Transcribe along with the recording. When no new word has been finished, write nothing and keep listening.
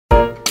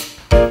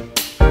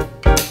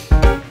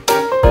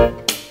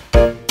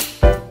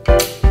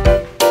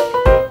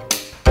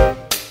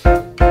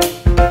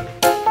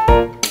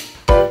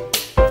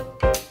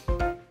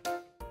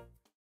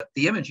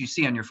the image you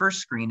see on your first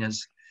screen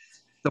is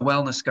the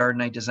wellness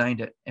garden I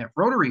designed at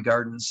Rotary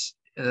Gardens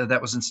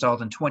that was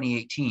installed in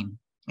 2018.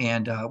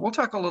 And we'll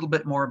talk a little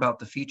bit more about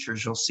the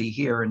features you'll see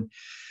here. And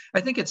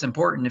I think it's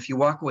important if you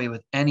walk away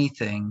with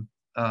anything,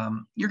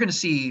 you're going to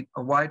see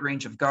a wide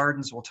range of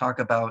gardens. We'll talk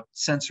about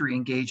sensory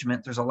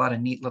engagement. There's a lot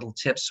of neat little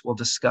tips we'll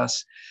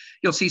discuss.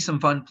 You'll see some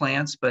fun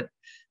plants, but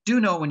do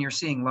know when you're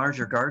seeing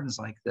larger gardens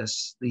like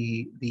this,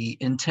 the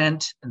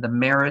intent and the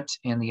merit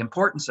and the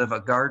importance of a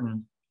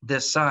garden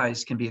this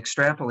size can be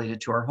extrapolated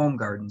to our home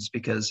gardens,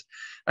 because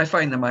I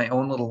find that my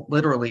own little,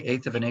 literally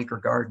eighth of an acre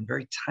garden,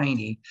 very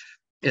tiny,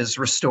 is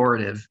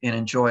restorative and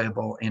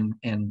enjoyable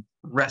and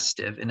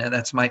restive. And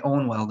that's my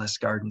own wellness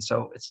garden.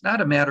 So it's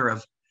not a matter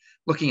of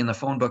looking in the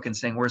phone book and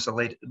saying, where's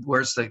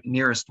the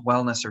nearest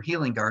wellness or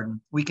healing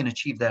garden? We can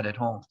achieve that at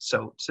home.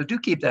 So do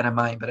keep that in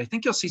mind. But I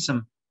think you'll see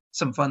some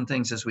fun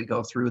things as we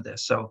go through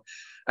this. So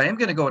I am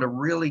going to go at a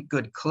really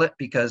good clip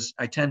because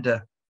I tend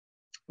to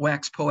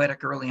wax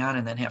poetic early on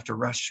and then have to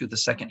rush through the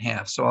second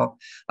half. So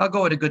I'll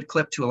go at a good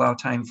clip to allow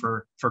time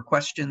for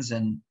questions,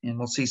 and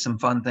we'll see some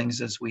fun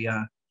things as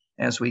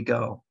we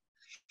go.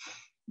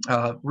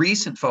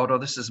 Recent photo,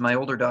 this is my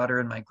older daughter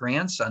and my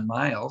grandson,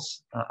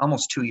 Miles,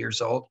 almost 2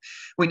 years old.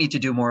 We need to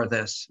do more of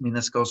this. I mean,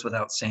 this goes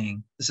without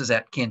saying. This is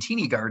at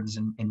Cantini Gardens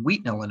in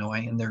Wheaton,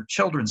 Illinois, in their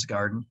children's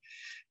garden.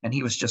 And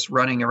he was just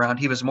running around.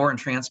 He was more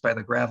entranced by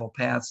the gravel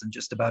paths than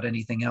just about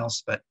anything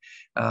else. But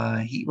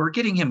we're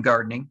getting him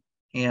gardening,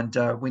 and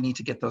we need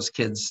to get those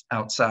kids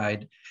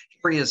outside.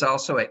 Here he is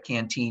also at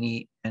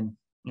Cantini and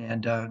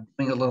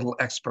doing a little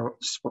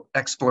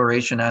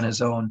exploration on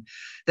his own.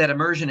 That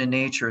immersion in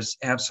nature is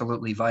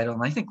absolutely vital.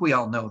 And I think we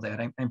all know that.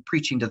 I'm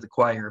preaching to the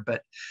choir,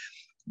 but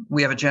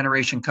we have a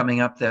generation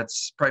coming up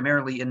that's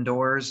primarily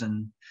indoors,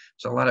 and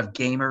there's a lot of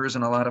gamers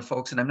and a lot of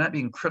folks, and I'm not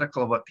being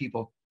critical of what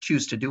people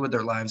choose to do with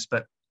their lives,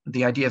 but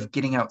the idea of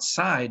getting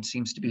outside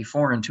seems to be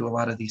foreign to a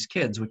lot of these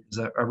kids, which is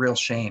a real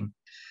shame.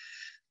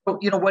 Well,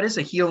 what is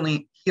a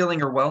healing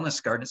or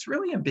wellness garden? It's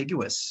really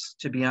ambiguous,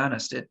 to be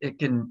honest. It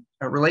can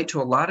relate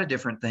to a lot of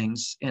different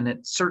things, and it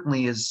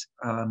certainly is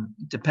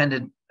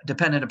dependent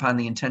upon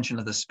the intention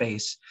of the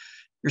space.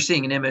 You're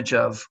seeing an image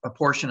of a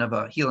portion of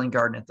a healing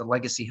garden at the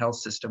Legacy Health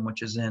System,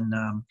 which is in,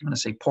 I'm going to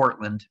say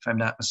Portland, if I'm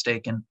not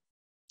mistaken.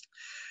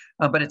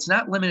 But it's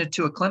not limited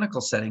to a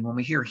clinical setting. When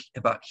we hear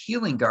about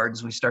healing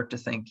gardens, we start to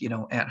think,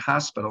 at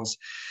hospitals.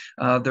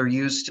 They're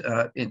used,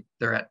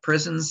 they're at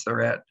prisons,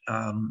 they're at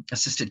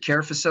assisted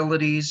care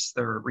facilities,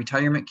 they're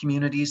retirement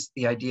communities.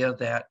 The idea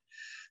that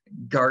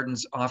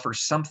gardens offer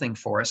something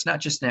for us, not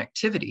just an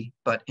activity,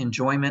 but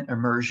enjoyment,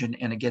 immersion,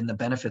 and again, the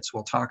benefits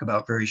we'll talk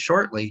about very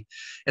shortly.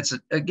 It's,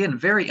 again,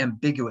 very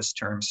ambiguous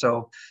term.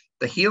 So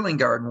the healing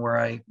garden where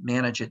I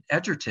manage at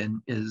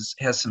Edgerton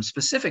has some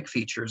specific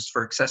features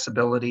for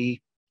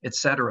accessibility, et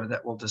cetera,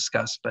 that we'll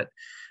discuss. But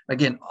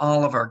again,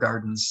 all of our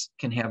gardens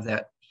can have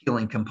that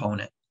healing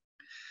component.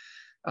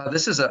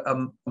 This is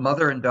a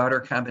mother and daughter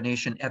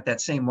combination at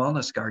that same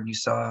wellness garden you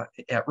saw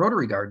at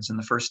Rotary Gardens in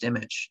the first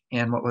image.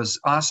 And what was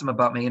awesome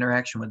about my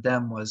interaction with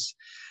them was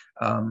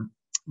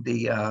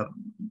the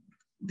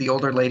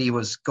older lady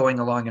was going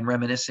along and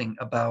reminiscing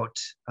about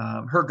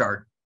her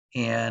garden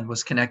and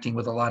was connecting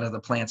with a lot of the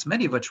plants,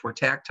 many of which were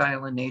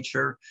tactile in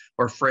nature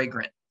or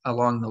fragrant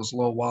along those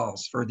low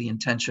walls for the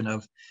intention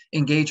of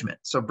engagement.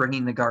 So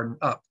bringing the garden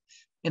up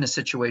in a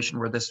situation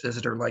where this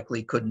visitor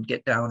likely couldn't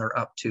get down or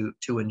up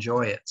to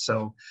enjoy it.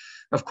 So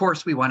of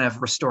course we want to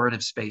have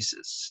restorative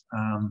spaces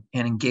and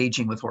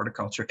engaging with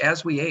horticulture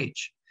as we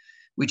age.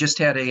 We just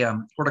had a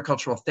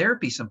horticultural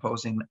therapy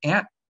symposium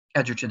at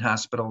Edgerton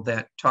Hospital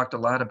that talked a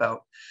lot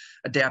about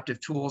adaptive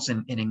tools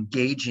and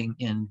engaging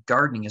in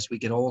gardening as we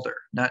get older,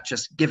 not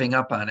just giving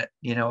up on it.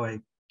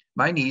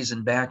 My knees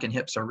and back and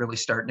hips are really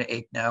starting to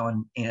ache now.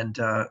 And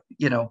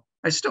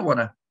I still want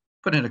to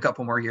put in a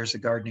couple more years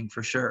of gardening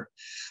for sure.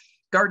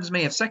 Gardens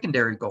may have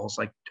secondary goals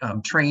like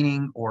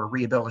training or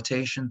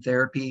rehabilitation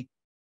therapy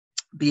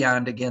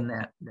beyond, again,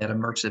 that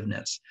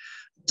immersiveness.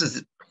 This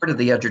is part of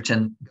the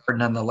Edgerton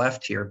garden on the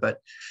left here, but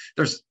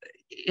there's,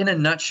 in a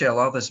nutshell,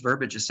 all this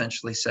verbiage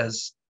essentially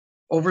says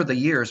over the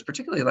years,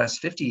 particularly the last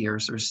 50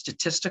 years, there's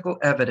statistical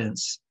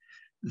evidence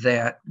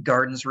that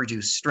gardens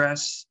reduce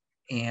stress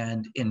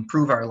and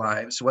improve our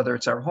lives, whether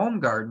it's our home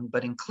garden,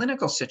 but in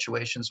clinical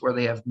situations where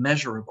they have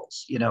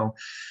measurables,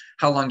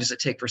 how long does it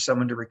take for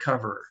someone to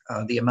recover,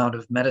 the amount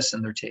of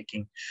medicine they're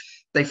taking.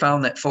 They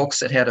found that folks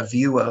that had a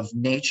view of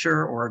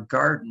nature or a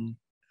garden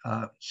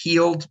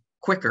healed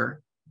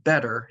quicker,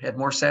 better, had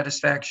more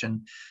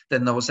satisfaction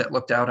than those that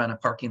looked out on a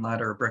parking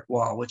lot or a brick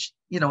wall, which,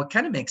 it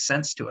kind of makes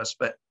sense to us,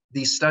 but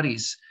these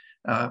studies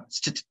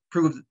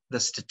prove the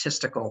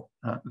statistical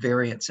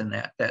variance in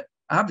that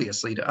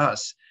obviously to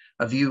us,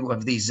 a view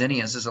of these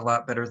zinnias is a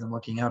lot better than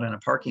looking out in a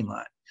parking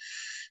lot.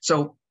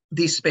 So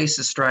these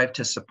spaces strive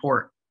to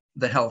support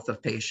the health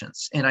of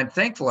patients. And I'm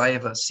thankful I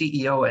have a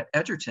CEO at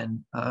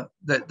Edgerton,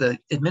 the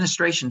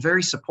administration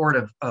very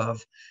supportive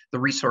of the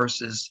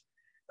resources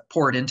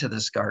poured into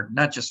this garden,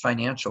 not just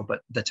financial,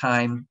 but the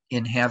time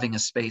in having a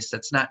space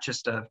that's not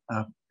just a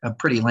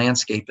pretty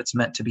landscape. It's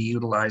meant to be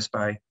utilized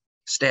by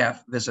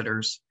staff,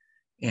 visitors,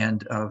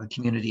 and the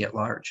community at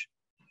large.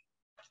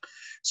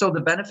 So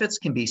the benefits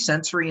can be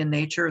sensory in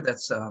nature.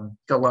 That's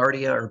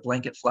Gaillardia or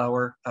blanket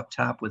flower up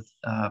top with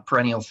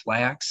perennial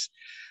flax.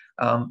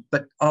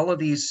 But all of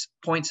these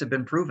points have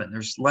been proven.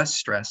 There's less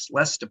stress,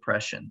 less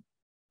depression,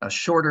 a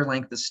shorter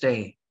length of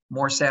stay,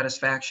 more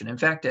satisfaction. In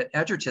fact, at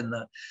Edgerton,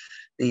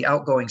 the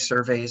outgoing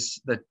surveys,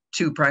 the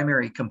two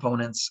primary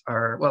components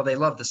are, well, they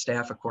love the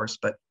staff, of course,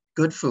 but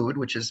good food,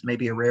 which is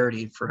maybe a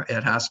rarity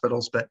at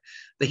hospitals, but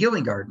the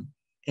healing garden.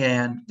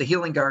 And the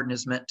healing garden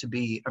is meant to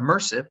be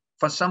immersive.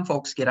 Some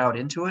folks get out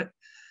into it,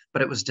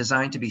 but it was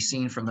designed to be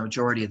seen from the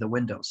majority of the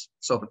windows.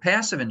 So the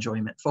passive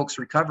enjoyment, folks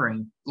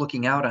recovering,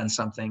 looking out on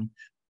something,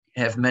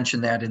 have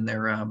mentioned that in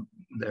their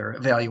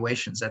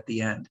evaluations at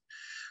the end.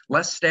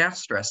 Less staff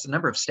stress. The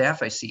number of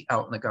staff I see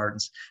out in the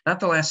gardens,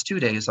 not the last 2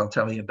 days, I'll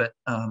tell you, but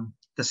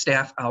the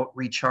staff out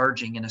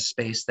recharging in a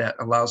space that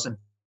allows them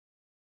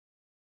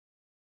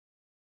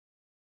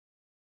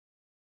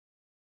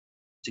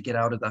to get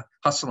out of the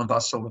hustle and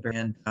bustle of it,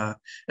 and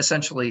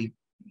essentially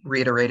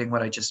reiterating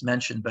what I just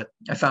mentioned. But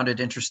I found it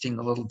interesting,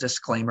 the little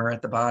disclaimer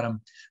at the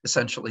bottom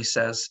essentially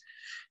says,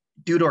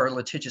 due to our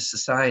litigious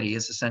society,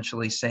 is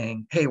essentially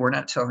saying, hey, we're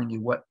not telling you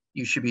what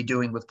you should be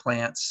doing with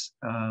plants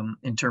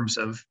in terms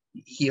of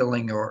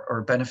healing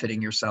or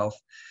benefiting yourself.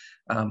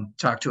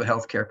 Talk to a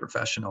healthcare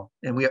professional.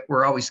 And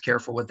we're always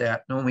careful with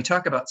that. And when we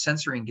talk about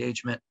sensory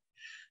engagement,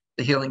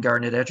 the healing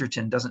garden at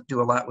Edgerton doesn't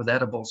do a lot with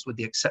edibles, with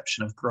the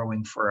exception of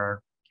growing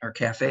for our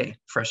cafe,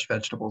 fresh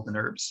vegetables and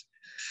herbs.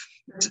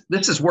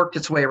 This has worked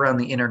its way around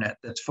the internet.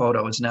 This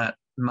photo is not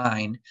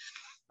mine,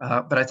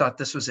 but I thought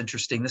this was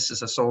interesting. This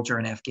is a soldier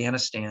in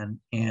Afghanistan,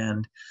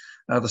 and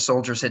the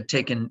soldiers had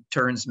taken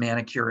turns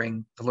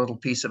manicuring a little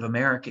piece of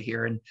America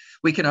here. And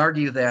we can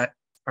argue that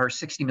our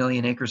 60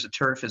 million acres of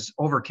turf is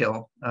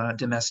overkill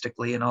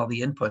domestically and all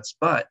the inputs,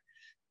 but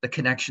the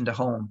connection to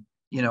home,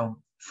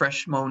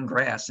 fresh mown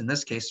grass, in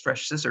this case,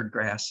 fresh scissored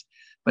grass,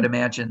 but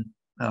imagine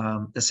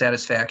the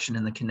satisfaction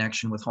and the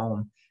connection with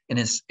home in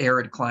this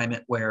arid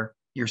climate where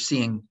you're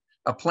seeing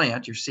a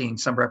plant, you're seeing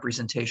some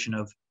representation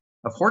of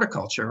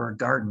horticulture or a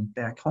garden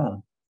back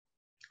home.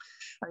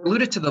 I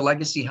alluded to the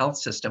legacy health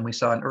system. We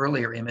saw an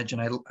earlier image,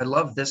 and I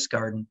love this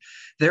garden.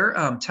 They're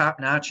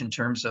top-notch in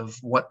terms of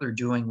what they're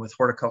doing with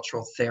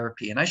horticultural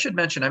therapy. And I should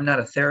mention, I'm not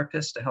a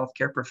therapist, a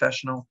healthcare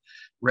professional,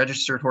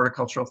 registered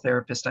horticultural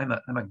therapist. I'm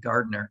a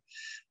gardener.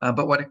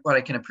 But what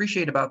I can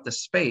appreciate about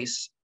this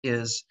space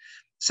is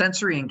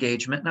sensory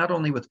engagement, not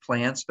only with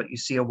plants, but you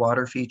see a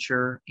water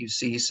feature, you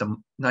see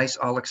some nice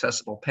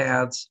all-accessible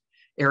paths,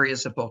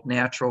 areas of both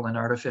natural and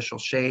artificial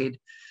shade,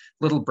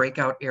 little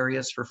breakout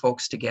areas for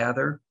folks to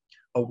gather,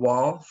 a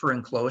wall for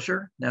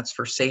enclosure, that's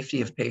for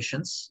safety of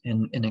patients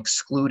in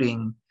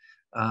excluding,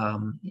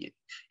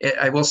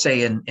 I will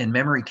say in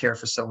memory care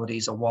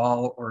facilities, a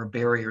wall or a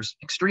barrier is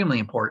extremely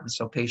important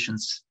so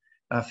patients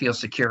feel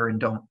secure and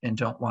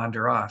don't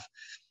wander off.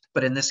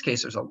 But in this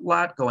case, there's a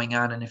lot going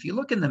on. And if you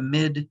look in the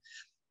mid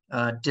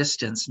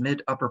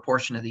upper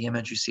portion of the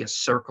image, you see a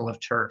circle of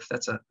turf.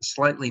 That's a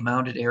slightly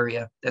mounded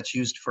area that's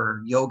used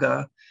for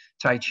yoga,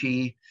 Tai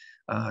Chi,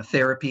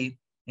 therapy,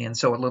 and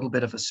so a little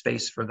bit of a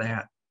space for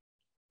that.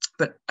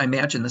 But I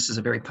imagine this is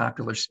a very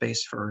popular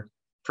space for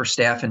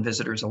staff and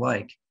visitors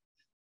alike.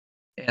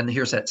 And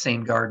here's that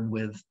same garden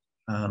with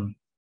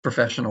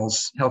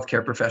professionals,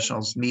 healthcare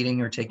professionals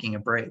meeting or taking a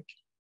break.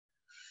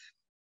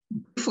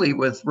 Briefly,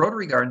 with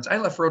Rotary Gardens, I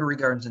left Rotary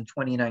Gardens in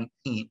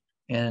 2019,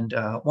 and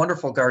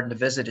wonderful garden to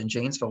visit in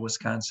Janesville,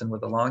 Wisconsin,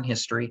 with a long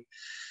history.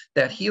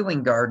 That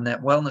healing garden,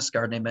 that wellness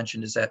garden I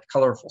mentioned, is that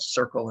colorful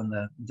circle in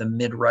the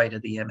mid-right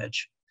of the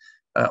image.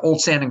 Old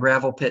sand and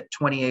gravel pit,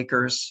 20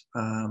 acres,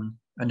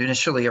 and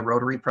initially a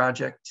Rotary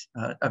project,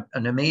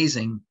 an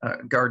amazing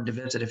garden to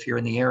visit if you're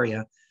in the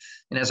area.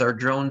 And as our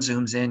drone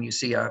zooms in, you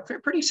see a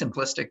pretty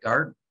simplistic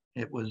garden.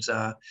 It was,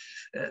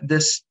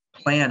 this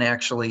plan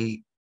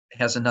actually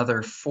has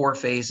another 4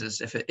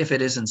 phases if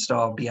it is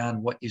installed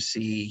beyond what you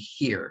see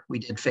here. We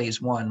did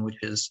phase 1, which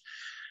is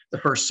the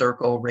first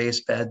circle,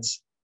 raised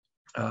beds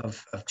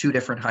of 2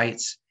 different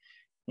heights,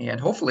 and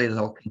hopefully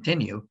they'll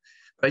continue.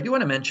 But I do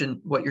want to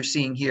mention what you're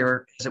seeing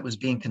here as it was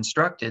being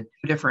constructed,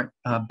 2 different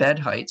bed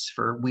heights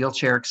for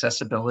wheelchair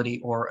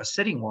accessibility or a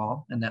sitting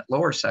wall in that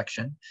lower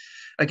section.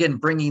 Again,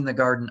 bringing the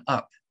garden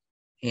up.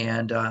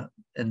 And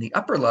in the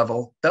upper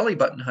level, belly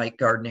button height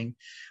gardening,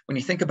 when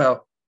you think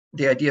about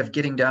the idea of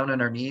getting down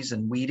on our knees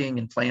and weeding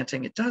and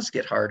planting, it does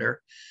get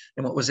harder.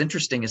 And what was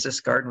interesting is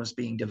this garden was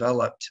being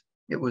developed.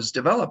 It was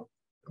developed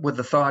with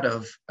the thought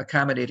of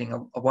accommodating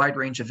a wide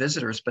range of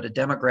visitors, but a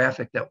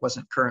demographic that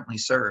wasn't currently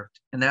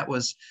served. And that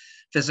was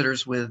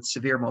visitors with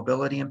severe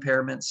mobility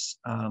impairments,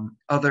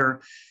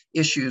 other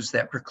issues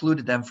that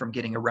precluded them from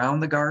getting around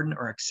the garden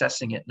or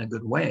accessing it in a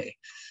good way.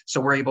 So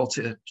we're able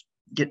to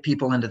get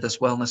people into this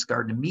wellness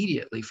garden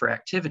immediately for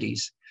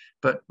activities.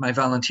 But my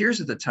volunteers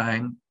at the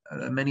time,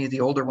 many of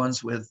the older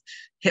ones with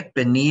hip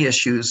and knee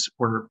issues,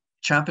 were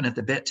chomping at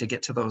the bit to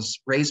get to those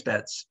raised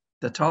beds,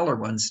 the taller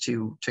ones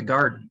to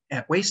garden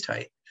at waist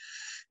height.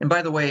 And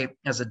by the way,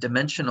 as a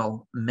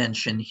dimensional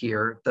mention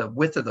here, the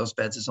width of those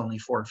beds is only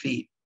 4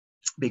 feet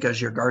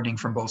because you're gardening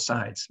from both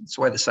sides. That's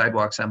why the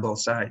sidewalk's on both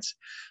sides.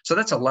 So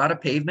that's a lot of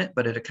pavement,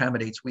 but it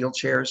accommodates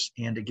wheelchairs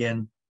and,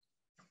 again,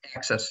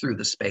 access through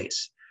the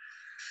space.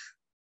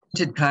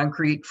 Tinted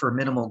concrete for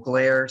minimal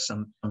glare,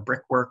 some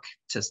brickwork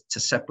to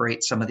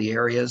separate some of the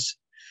areas.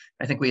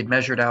 I think we had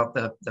measured out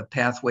the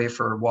pathway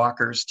for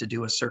walkers to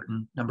do a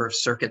certain number of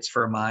circuits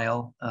for a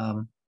mile.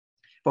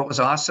 What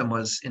was awesome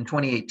was in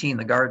 2018,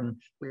 the garden,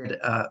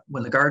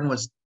 when the garden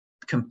was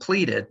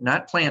completed,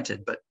 not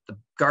planted, but the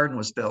garden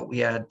was built, we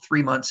had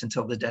 3 months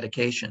until the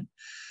dedication.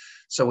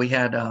 So we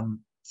had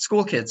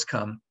school kids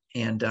come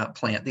and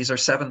plant. These are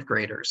 7th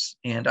graders.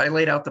 And I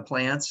laid out the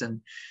plants,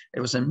 and it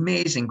was an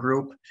amazing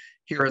group.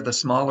 Here are the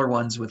smaller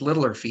ones with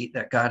littler feet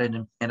that got in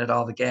and planted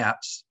all the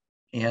gaps.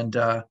 And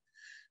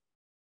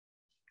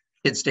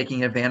kids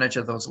taking advantage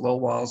of those low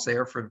walls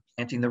there for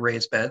planting the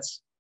raised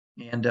beds.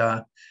 And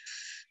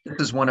this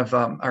is one of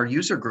our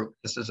user group.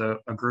 This is a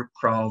group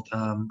called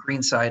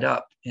Green Side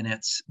Up, and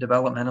it's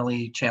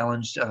developmentally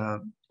challenged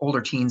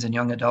older teens and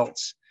young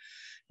adults.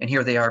 And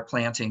here they are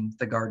planting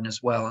the garden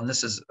as well. And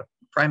this is a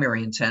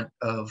primary intent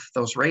of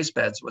those raised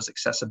beds was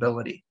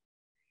accessibility.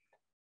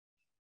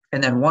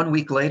 And then 1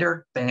 week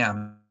later,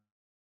 bam.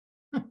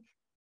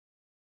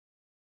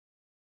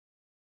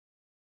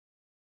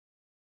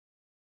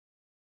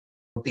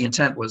 The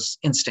intent was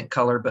instant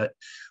color, but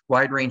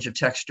wide range of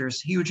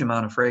textures, huge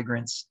amount of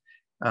fragrance.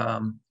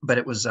 But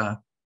it was, oh,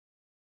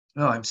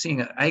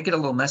 I get a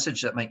little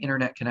message that my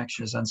internet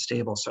connection is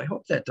unstable. So I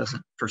hope that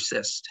doesn't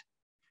persist.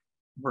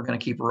 We're going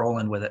to keep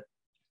rolling with it.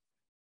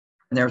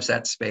 And there's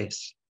that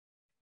space.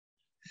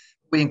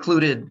 We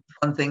included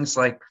fun things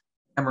like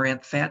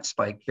amaranth fat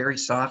spike, very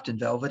soft and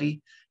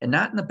velvety, and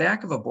not in the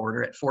back of a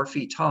border at 4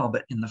 feet tall,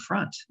 but in the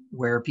front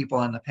where people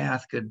on the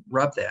path could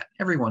rub that.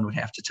 Everyone would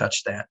have to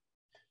touch that.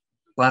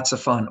 Lots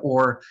of fun.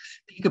 Or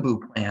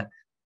peekaboo plant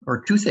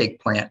or toothache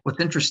plant.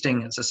 What's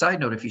interesting, as a side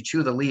note, if you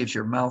chew the leaves,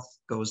 your mouth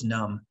goes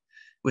numb.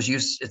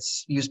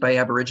 It's used by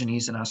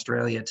Aborigines in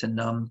Australia to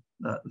numb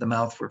the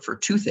mouth for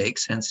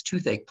toothaches, hence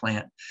toothache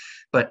plant.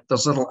 But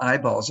those little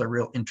eyeballs are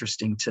real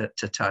interesting to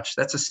touch.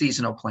 That's a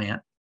seasonal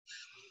plant.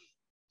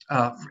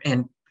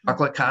 And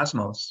chocolate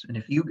cosmos.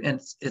 And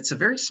it's a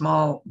very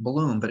small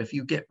bloom, but if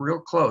you get real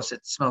close,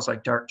 it smells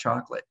like dark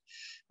chocolate.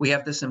 We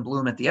have this in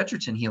bloom at the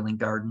Edgerton Healing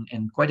Garden,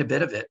 and quite a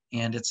bit of it.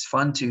 And it's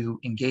fun to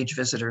engage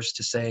visitors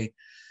to say,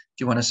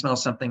 do you want to smell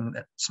something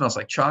that smells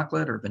like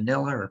chocolate or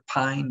vanilla or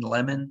pine,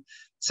 lemon?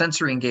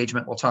 Sensory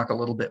engagement we'll talk a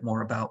little bit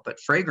more about, but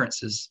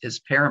fragrance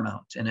is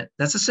paramount. And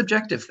that's a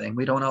subjective thing.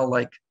 We don't all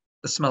like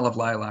the smell of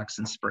lilacs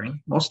in spring.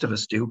 Most of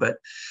us do, but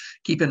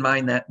keep in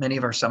mind that many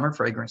of our summer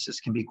fragrances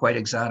can be quite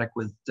exotic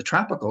with the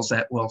tropicals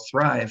that will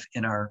thrive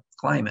in our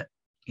climate.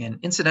 And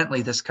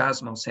incidentally, this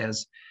cosmos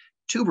has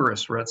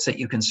tuberous roots that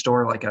you can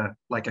store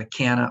like a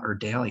canna or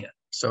dahlia,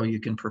 so you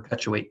can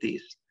perpetuate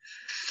these.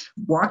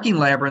 Walking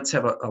labyrinths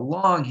have a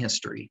long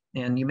history,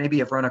 and you maybe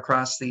have run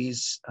across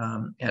these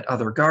at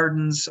other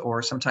gardens,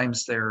 or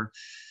sometimes they're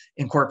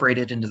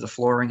incorporated into the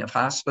flooring of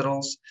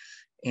hospitals.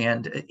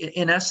 And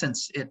in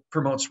essence, it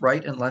promotes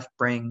right and left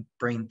brain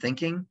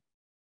thinking.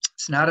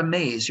 It's not a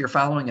maze. You're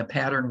following a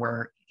pattern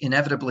where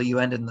inevitably you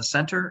end in the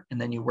center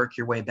and then you work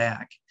your way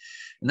back.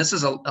 And this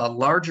is a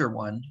larger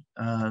one.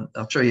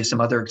 I'll show you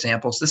some other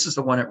examples. This is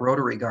the one at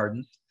Rotary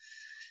Garden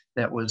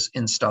that was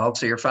installed.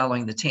 So you're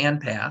following the tan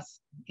path,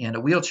 and a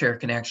wheelchair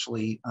can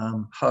actually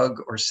hug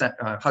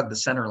the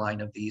center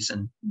line of these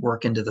and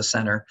work into the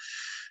center.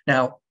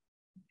 Now,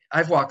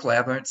 I've walked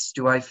labyrinths.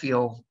 Do I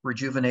feel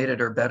rejuvenated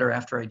or better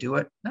after I do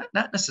it?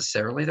 Not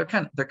necessarily. They're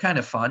kind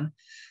of fun,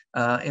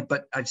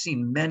 but I've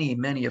seen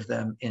many of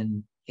them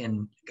in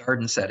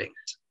garden settings.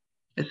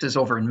 This is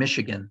over in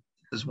Michigan.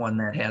 This is one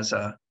that has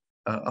a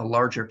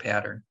larger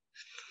pattern.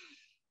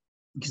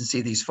 You can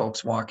see these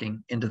folks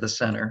walking into the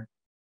center.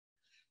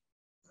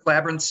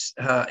 Labyrinths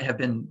have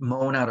been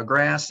mown out of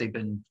grass. They've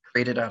been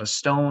created out of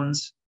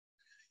stones.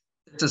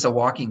 This is a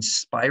walking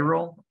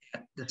spiral.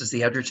 This is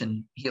the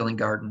Edgerton Healing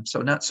Garden.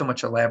 So not so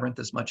much a labyrinth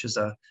as much as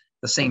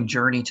the same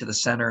journey to the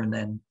center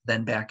and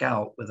then back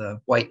out with a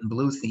white and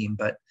blue theme.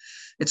 But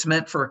it's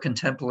meant for a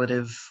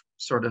contemplative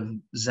sort of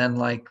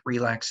Zen-like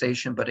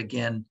relaxation, but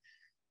again,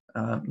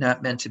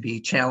 not meant to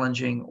be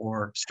challenging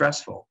or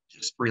stressful,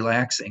 just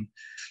relaxing.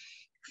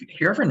 If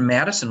you're ever in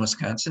Madison,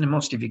 Wisconsin, and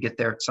most of you get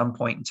there at some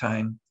point in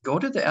time, go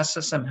to the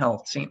SSM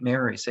Health, St.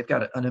 Mary's. They've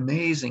got an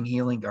amazing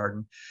healing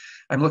garden.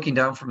 I'm looking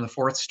down from the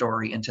 4th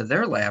story into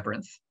their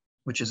labyrinth,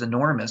 which is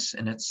enormous,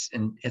 and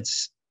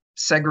it's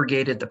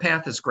segregated. The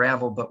path is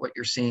gravel, but what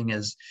you're seeing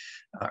is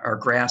are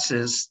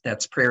grasses.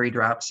 That's prairie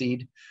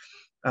dropseed.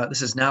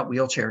 This is not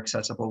wheelchair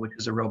accessible, which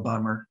is a real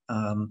bummer.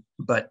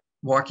 But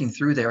walking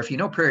through there, if you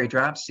know prairie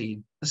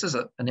dropseed, this is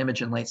an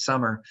image in late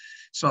summer.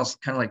 It smells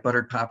kind of like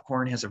buttered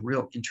popcorn. It has a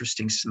real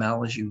interesting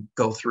smell as you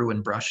go through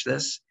and brush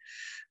this.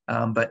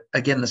 But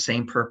again, the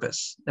same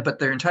purpose. But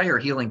their entire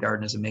healing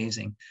garden is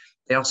amazing.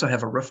 They also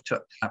have a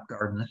rooftop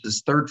garden. This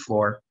is 3rd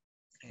floor.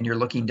 and you're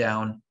looking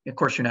down. Of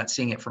course, you're not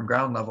seeing it from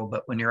ground level,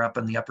 but when you're up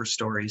in the upper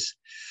stories.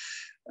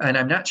 And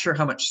I'm not sure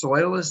how much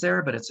soil is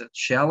there, but it's a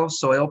shallow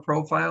soil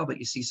profile, but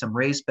you see some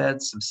raised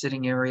beds, some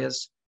sitting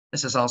areas.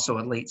 This is also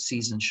a late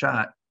season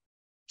shot.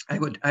 I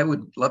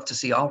would love to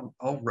see all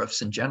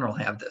roofs in general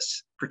have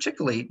this,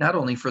 particularly not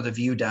only for the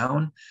view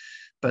down,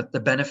 but the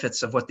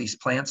benefits of what these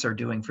plants are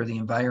doing for the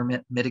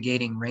environment,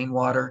 mitigating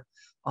rainwater,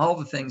 all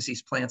the things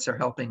these plants are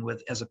helping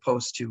with, as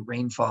opposed to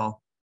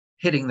rainfall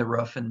hitting the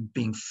roof and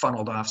being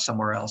funneled off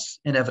somewhere else,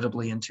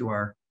 inevitably into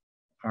our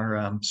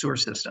sewer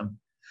system.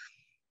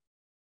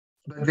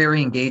 But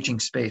very engaging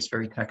space,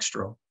 very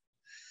textural.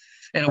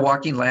 And a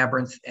walking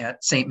labyrinth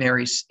at St.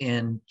 Mary's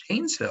in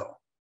Janesville.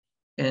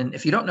 And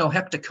if you don't know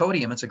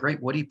Heptacodium, it's a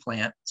great woody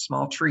plant,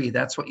 small tree.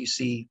 That's what you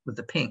see with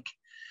the pink.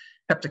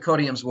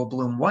 Heptacodiums will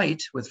bloom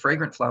white with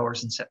fragrant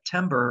flowers in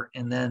September,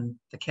 and then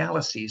the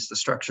calyces, the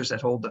structures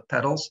that hold the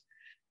petals,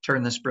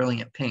 turn this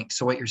brilliant pink.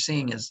 So what you're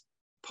seeing is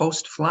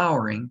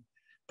post-flowering,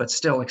 but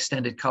still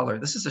extended color.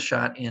 This is a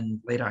shot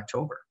in late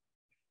October,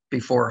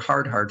 before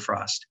hard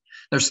frost.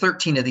 There's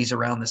 13 of these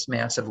around this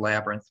massive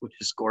labyrinth, which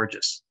is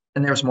gorgeous.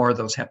 And there's more of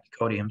those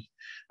Heptacodiums.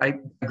 I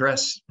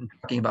digress in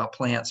talking about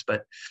plants,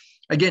 but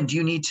again, do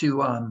you need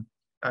to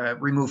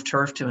remove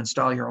turf to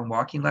install your own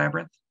walking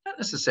labyrinth? Not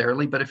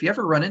necessarily, but if you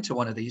ever run into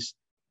one of these,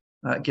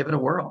 give it a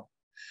whirl.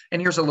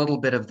 And here's a little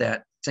bit of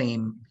that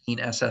same bean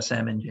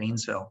SSM in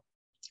Janesville,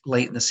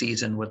 late in the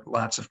season with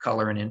lots of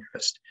color and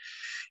interest.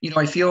 You know,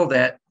 I feel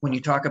that when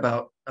you talk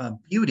about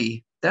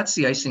beauty, that's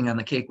the icing on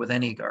the cake with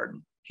any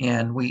garden.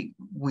 And we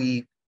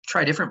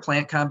try different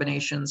plant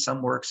combinations.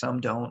 Some work, some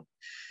don't.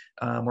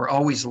 We're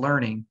always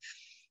learning.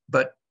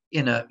 But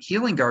in a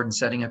healing garden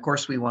setting, of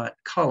course, we want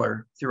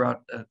color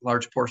throughout a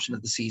large portion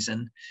of the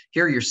season.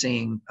 Here you're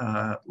seeing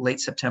late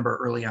September,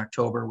 early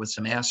October with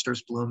some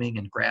asters blooming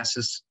and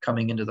grasses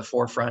coming into the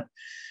forefront.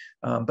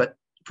 But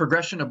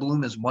progression of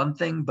bloom is one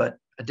thing, but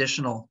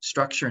additional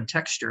structure and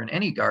texture in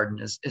any garden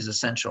is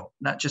essential,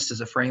 not just as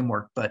a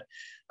framework, but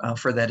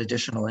for that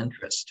additional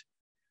interest.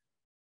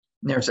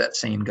 And there's that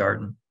same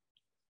garden.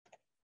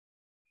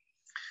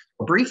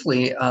 Well,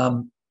 briefly,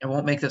 I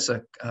won't make this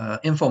a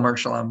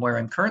infomercial on where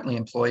I'm currently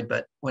employed,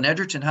 but when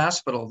Edgerton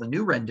Hospital, the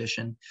new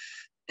rendition,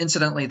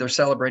 incidentally, they're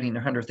celebrating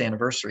their 100th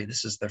anniversary.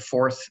 This is their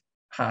fourth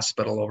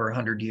hospital over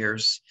 100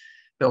 years,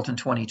 built in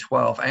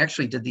 2012. I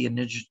actually did the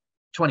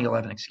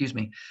 2011, excuse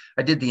me.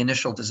 I did the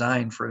initial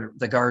design for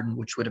the garden,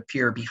 which would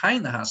appear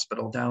behind the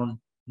hospital down in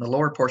the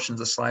lower portion of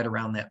the slide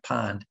around that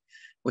pond,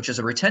 which is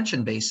a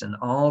retention basin.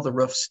 All the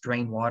roofs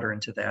drain water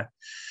into that.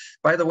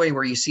 By the way,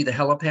 where you see the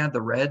helipad,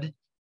 the red,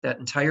 that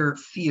entire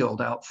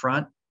field out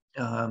front,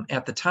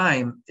 at the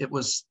time, it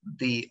was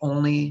the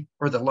only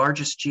or the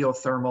largest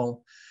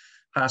geothermal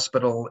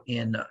hospital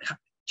in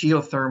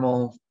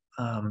geothermal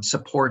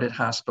supported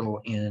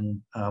hospital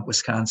in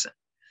Wisconsin.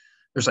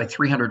 There's like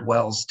 300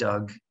 wells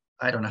dug.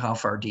 I don't know how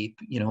far deep,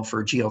 you know,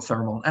 for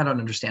geothermal. I don't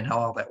understand how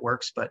all that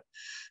works, but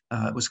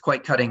it was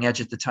quite cutting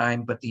edge at the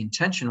time. But the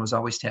intention was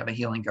always to have a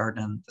healing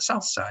garden on the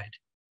south side.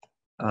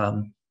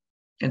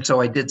 And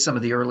so I did some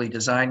of the early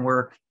design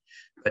work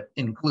that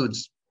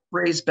includes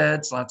raised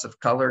beds, lots of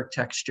color,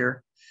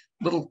 texture.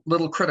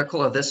 Little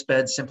critical of this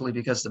bed simply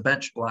because the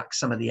bench blocks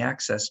some of the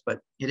access, but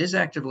it is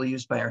actively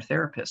used by our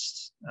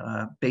therapists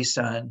based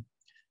on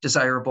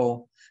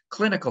desirable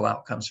clinical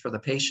outcomes for the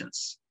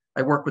patients.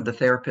 I work with the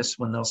therapists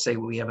when they'll say,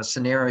 well, we have a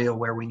scenario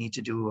where we need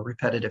to do a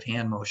repetitive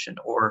hand motion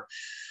or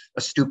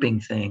a stooping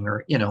thing,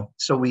 or, you know,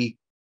 so we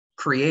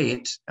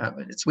create,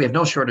 we have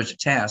no shortage of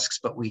tasks,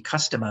 but we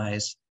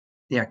customize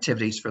the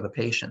activities for the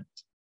patient.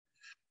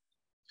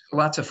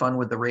 Lots of fun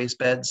with the raised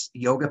beds.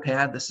 Yoga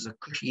pad. This is a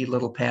cushy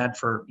little pad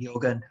for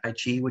yoga and Tai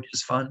Chi, which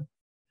is fun.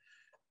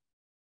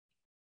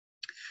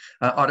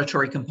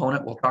 Auditory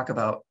component. We'll talk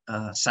about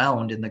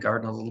sound in the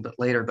garden a little bit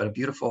later, but a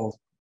beautiful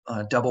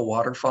double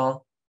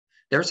waterfall.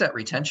 There's that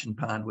retention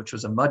pond, which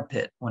was a mud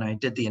pit when I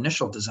did the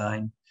initial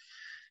design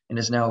and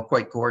is now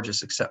quite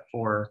gorgeous, except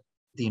for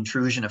the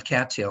intrusion of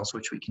cattails,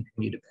 which we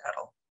continue to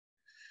battle.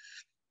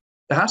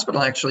 The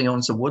hospital actually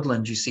owns the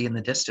woodland you see in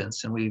the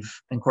distance, and we've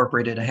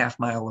incorporated a half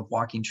mile of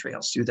walking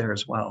trails through there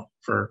as well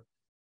for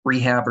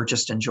rehab or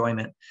just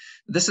enjoyment.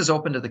 This is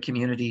open to the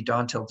community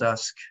dawn till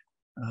dusk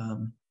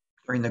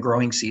during the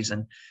growing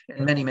season,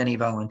 and many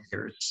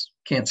volunteers.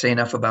 Can't say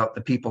enough about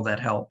the people that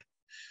help.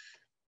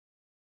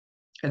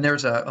 And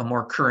there's a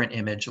more current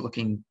image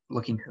looking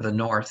to the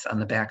north on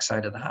the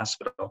backside of the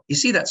hospital. You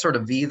see that sort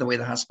of V, the way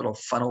the hospital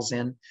funnels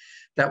in?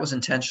 That was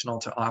intentional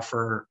to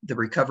offer the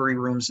recovery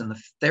rooms and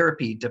the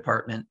therapy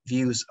department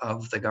views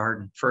of the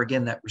garden for,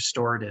 again, that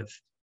restorative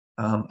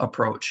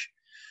approach.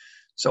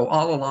 So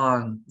all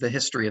along the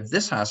history of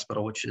this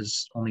hospital, which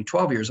is only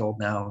 12 years old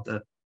now,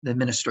 the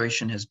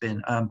administration has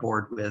been on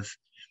board with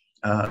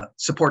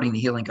supporting the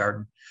healing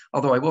garden.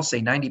 Although I will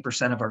say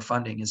 90% of our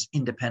funding is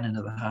independent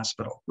of the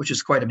hospital, which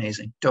is quite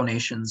amazing.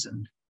 Donations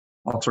and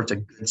all sorts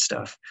of good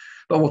stuff.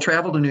 But we'll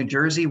travel to New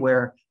Jersey,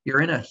 where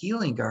you're in a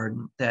healing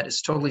garden that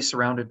is totally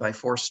surrounded by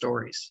 4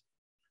 stories.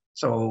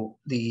 So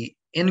the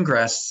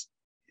ingress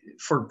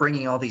for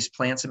bringing all these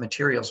plants and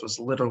materials was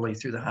literally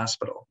through the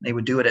hospital. They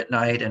would do it at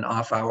night and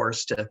off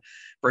hours to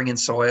bring in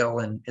soil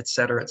and et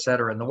cetera, et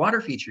cetera. And the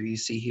water feature you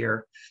see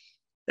here,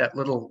 that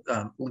little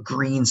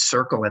green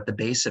circle at the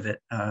base of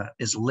it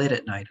is lit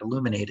at night,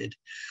 illuminated.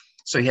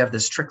 So you have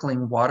this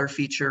trickling water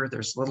feature.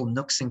 There's little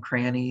nooks and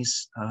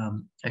crannies,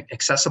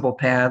 accessible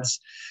paths,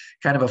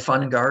 kind of a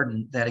fun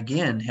garden that,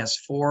 again, has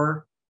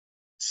 4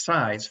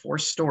 sides, 4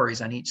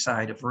 stories on each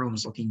side of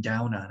rooms looking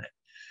down on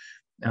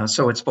it.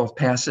 So it's both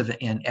passive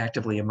and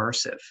actively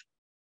immersive.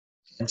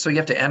 And so you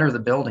have to enter the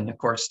building, of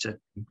course, to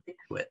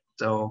do it.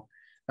 So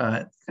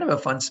kind of a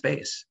fun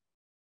space.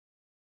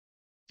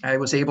 I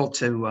was able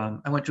to,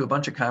 I went to a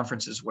bunch of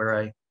conferences where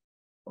I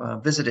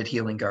visited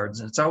healing gardens,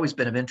 and it's always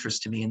been of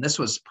interest to me. And this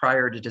was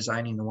prior to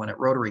designing the one at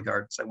Rotary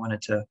Gardens. I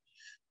wanted to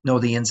know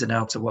the ins and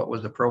outs of what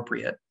was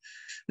appropriate.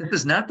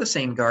 This is not the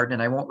same garden,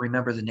 and I won't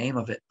remember the name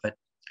of it, but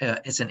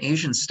it's an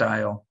Asian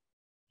style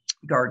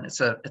garden.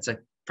 It's a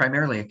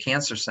primarily a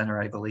cancer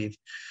center, I believe,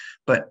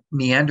 but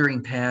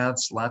meandering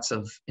paths, lots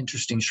of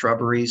interesting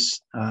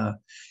shrubberies.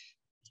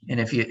 And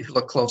if you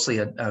look closely,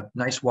 a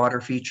nice water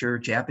feature,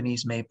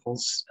 Japanese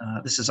maples.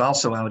 This is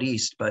also out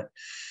east, but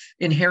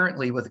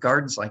inherently with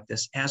gardens like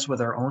this, as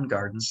with our own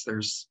gardens,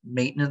 there's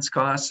maintenance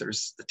costs,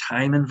 there's the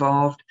time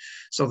involved.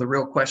 So the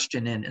real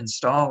question in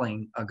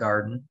installing a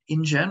garden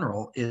in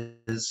general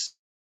is,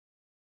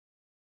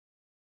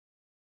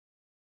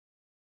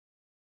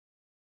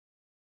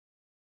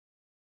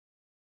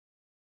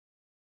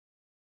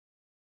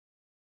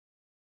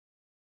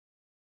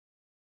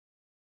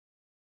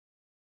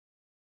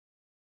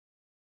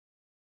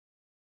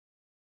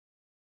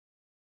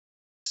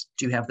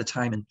 do you have the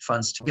time and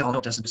funds to, we all know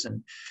it doesn't,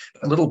 and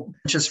little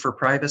benches for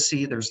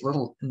privacy. There's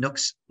little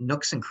nooks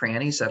and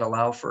crannies that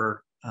allow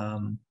for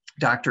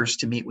doctors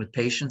to meet with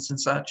patients and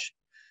such.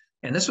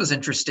 And this was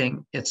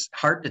interesting. It's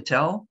hard to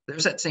tell.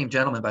 There's that same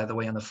gentleman, by the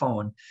way, on the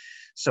phone.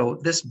 So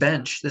this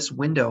bench, this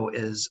window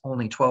is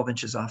only 12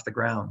 inches off the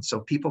ground.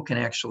 So people can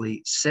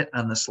actually sit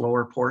on this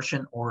lower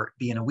portion or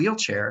be in a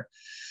wheelchair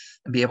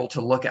and be able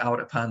to look out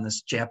upon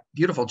this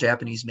beautiful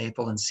Japanese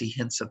maple and see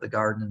hints of the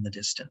garden in the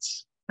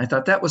distance. I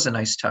thought that was a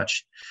nice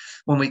touch.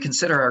 When we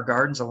consider our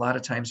gardens, a lot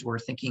of times we're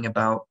thinking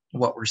about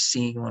what we're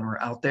seeing when we're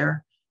out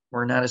there.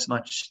 We're not as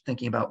much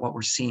thinking about what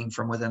we're seeing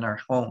from within our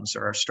homes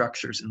or our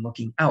structures and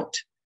looking out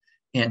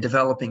and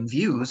developing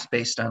views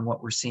based on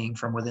what we're seeing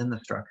from within the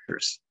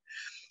structures.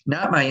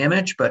 Not my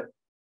image, but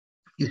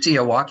you see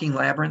a walking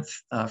labyrinth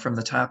from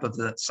the top of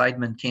the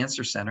Seidman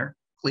Cancer Center,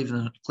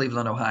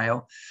 Cleveland,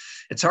 Ohio.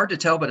 It's hard to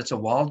tell, but it's a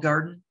walled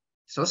garden.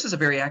 So this is a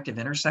very active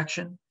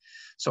intersection.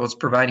 So it's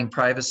providing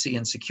privacy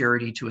and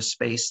security to a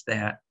space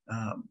that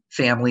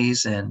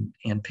families and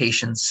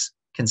patients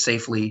can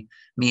safely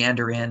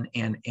meander in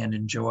and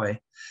enjoy.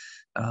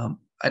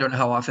 I don't know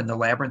how often the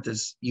labyrinth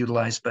is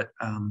utilized, but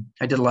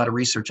I did a lot of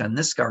research on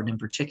this garden in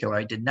particular.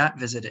 I did not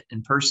visit it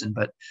in person,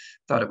 but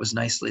thought it was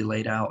nicely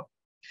laid out.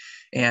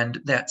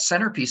 And that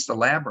centerpiece, the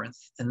labyrinth,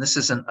 and this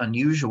isn't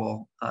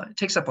unusual, it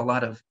takes up a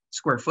lot of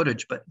square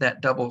footage, but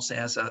that doubles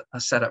as a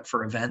setup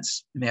for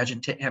events.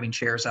 Imagine having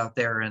chairs out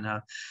there in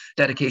a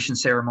dedication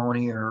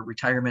ceremony or a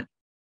retirement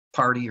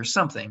party or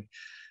something.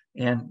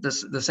 And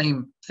the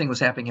same thing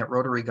was happening at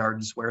Rotary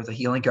Gardens, where the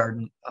healing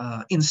garden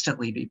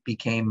instantly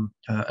became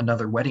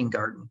another wedding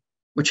garden,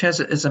 which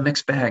is a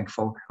mixed bag,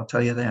 folk, I'll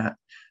tell you that.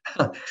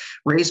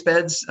 Raised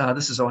beds,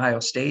 this is Ohio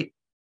State,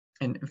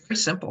 and very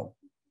simple.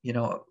 You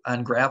know,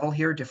 on gravel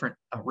here, different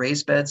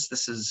raised beds.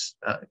 This is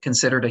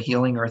considered a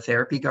healing or a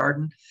therapy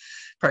garden,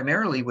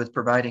 primarily with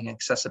providing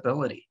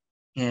accessibility.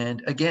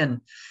 And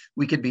again,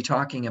 we could be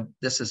talking,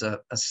 this is a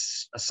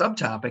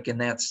subtopic,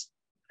 and that's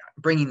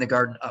bringing the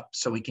garden up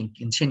so we can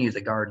continue the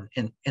garden.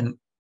 And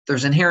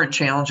there's inherent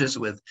challenges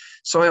with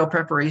soil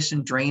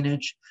preparation,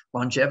 drainage,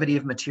 longevity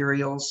of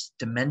materials,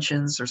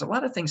 dimensions. There's a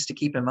lot of things to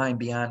keep in mind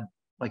beyond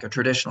like a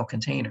traditional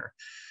container.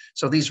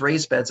 So these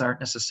raised beds aren't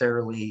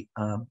necessarily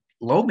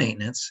low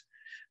maintenance,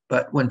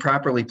 but when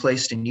properly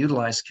placed and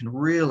utilized can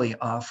really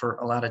offer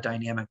a lot of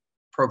dynamic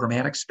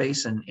programmatic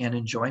space and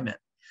enjoyment.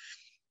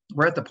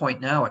 We're at the point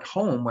now at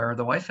home where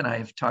the wife and I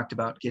have talked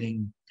about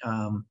getting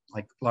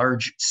like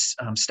large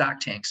stock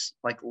tanks,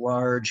 like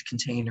large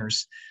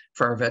containers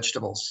for our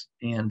vegetables,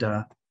 and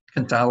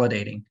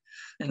consolidating.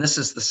 And this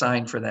is the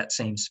sign for that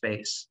same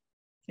space.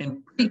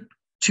 And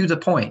to the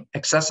point,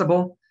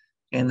 accessible,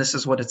 and this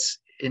is what its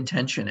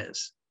intention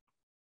is.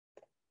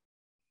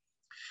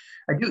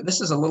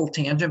 This is a little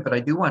tangent, but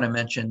I do want to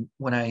mention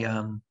when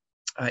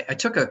I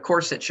took a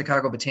course at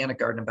Chicago Botanic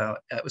Garden about,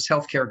 it was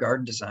healthcare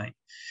garden design.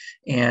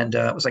 And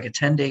it was like a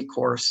 10-day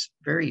course,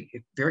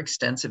 very, very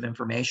extensive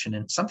information.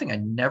 And something I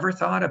never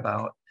thought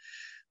about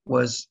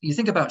was, you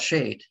think about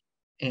shade.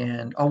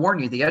 And I'll warn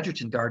you, the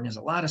Edgerton garden has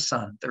a lot of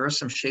sun. There are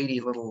some shady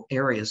little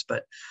areas,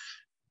 but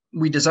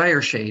we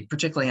desire shade,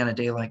 particularly on a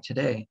day like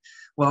today.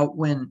 Well,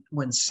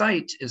 when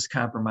sight is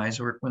compromised,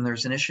 or when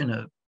there's an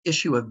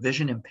issue of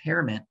vision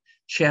impairment,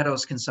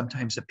 shadows can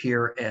sometimes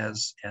appear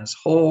as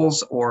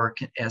holes or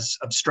as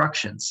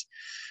obstructions.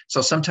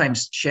 So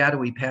sometimes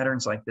shadowy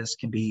patterns like this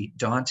can be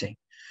daunting.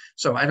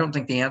 So I don't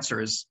think the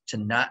answer is to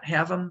not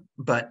have them,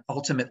 but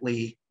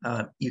ultimately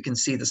you can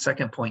see the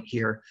second point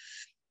here.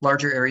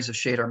 Larger areas of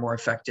shade are more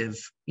effective,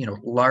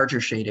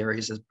 larger shade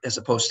areas as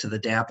opposed to the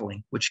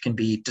dappling, which can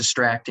be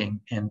distracting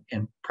and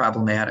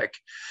problematic.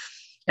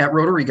 At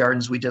Rotary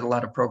Gardens, we did a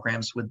lot of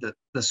programs with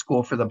the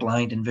School for the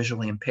Blind and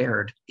Visually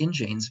Impaired in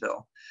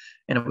Janesville.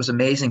 And it was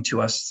amazing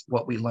to us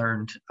what we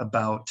learned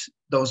about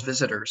those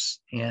visitors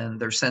and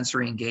their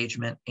sensory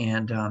engagement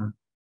and,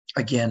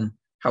 again,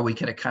 how we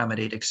can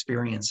accommodate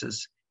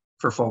experiences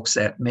for folks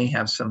that may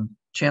have some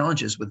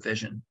challenges with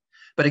vision.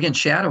 But again,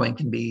 shadowing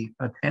can be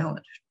a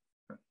challenge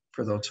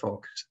for those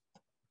folks.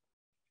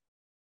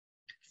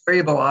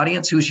 Variable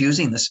audience, who's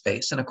using the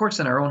space. And of course,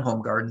 in our own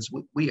home gardens,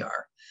 we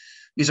are.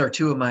 These are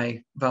two of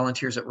my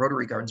volunteers at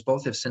Rotary Gardens.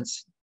 Both have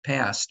since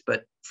passed,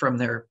 but from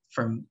their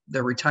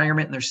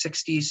retirement in their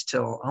 60s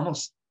till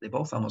they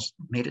both almost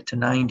made it to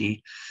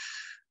 90.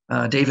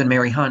 Dave and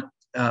Mary Hunt,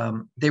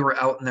 they were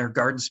out in their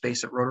garden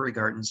space at Rotary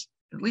Gardens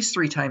at least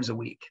 3 times a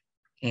week.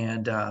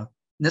 And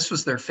this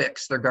was their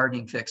fix, their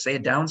gardening fix. They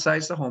had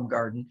downsized the home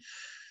garden.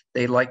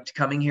 They liked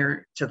coming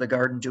here to the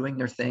garden, doing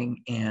their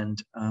thing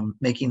and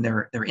making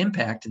their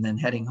impact and then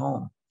heading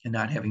home and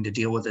not having to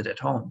deal with it at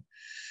home.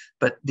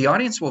 But the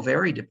audience will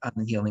vary on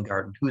the Healing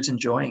Garden, who's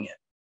enjoying it.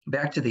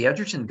 Back to the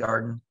Edgerton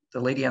Garden, the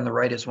lady on the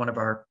right is one of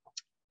our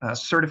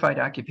certified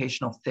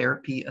occupational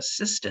therapy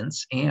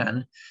assistants,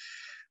 Anne,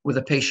 with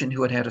a patient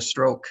who had a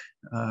stroke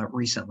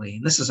recently.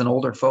 And this is an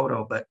older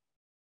photo, but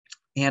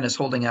Anne is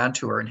holding on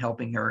to her and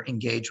helping her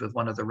engage with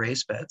one of the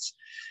raised beds,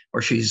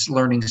 where she's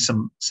learning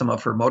some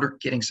of her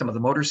getting some of the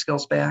motor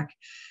skills back.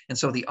 And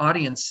so the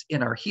audience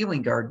in our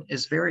Healing Garden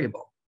is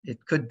variable.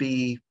 It could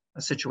be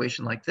a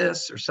situation like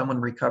this, or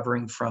someone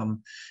recovering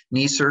from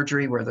knee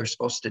surgery where they're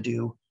supposed to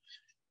do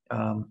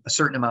a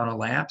certain amount of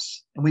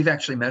laps. And we've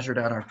actually measured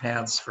out our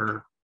paths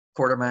for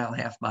quarter mile,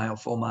 half mile,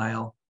 full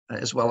mile,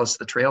 as well as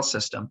the trail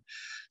system.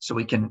 So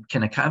we can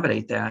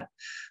accommodate that.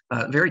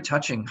 Very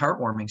touching,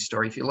 heartwarming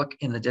story. If you look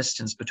in the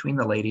distance between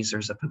the ladies,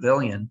 there's a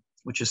pavilion,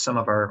 which is some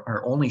of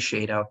our only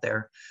shade out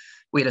there.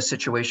 We had a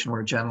situation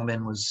where a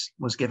gentleman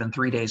was given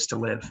 3 days to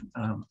live,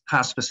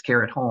 hospice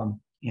care at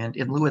home. And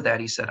in lieu of that,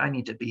 he said, I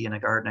need to be in a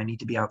garden. I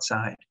need to be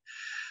outside.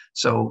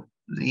 So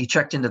he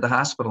checked into the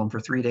hospital, and for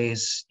 3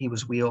 days, he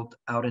was wheeled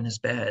out in his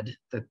bed.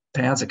 The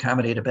paths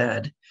accommodate a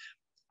bed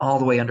all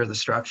the way under the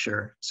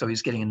structure. So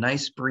he's getting a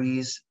nice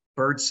breeze,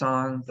 bird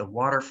song, the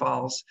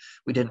waterfalls.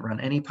 We didn't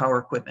run any power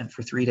equipment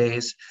for 3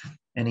 days,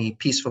 and he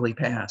peacefully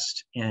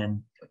passed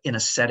in a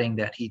setting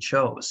that he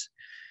chose.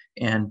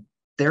 And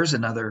there's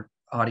another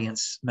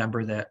audience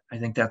member that I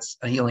think that's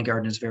a Healing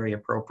Garden is very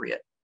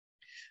appropriate.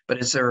 But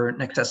is there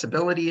an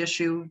accessibility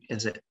issue?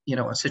 Is it,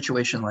 a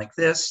situation like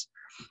this?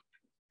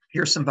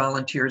 Here's some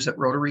volunteers at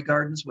Rotary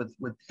Gardens with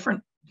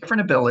different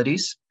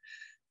abilities.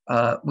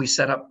 We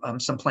set up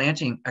some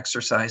planting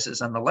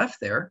exercises on the left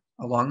there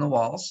along the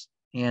walls.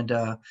 And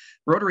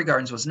Rotary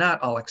Gardens was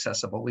not all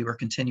accessible. We were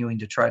continuing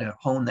to try to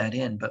hone that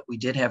in, but we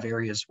did have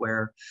areas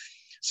where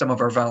some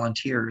of our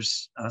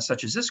volunteers,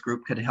 such as this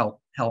group, could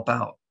help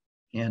out.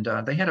 And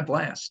they had a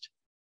blast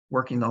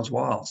working those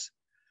walls.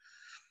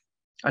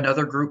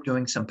 Another group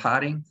doing some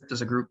potting.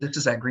 This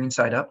is that Green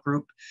Side Up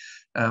group,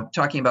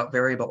 talking about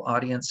variable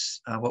audience.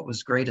 What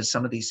was great is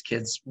some of these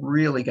kids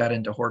really got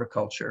into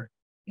horticulture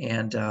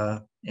and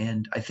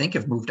I think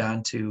have moved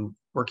on to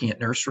working at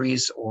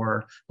nurseries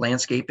or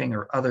landscaping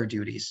or other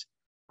duties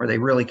where they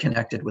really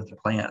connected with the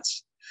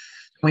plants.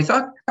 When we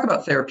talk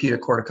about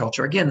therapeutic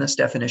horticulture, again, this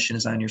definition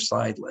is on your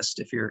slide list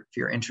if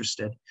you're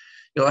interested.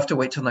 You'll have to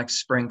wait till next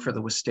spring for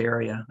the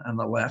wisteria on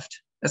the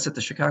left. That's at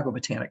the Chicago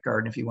Botanic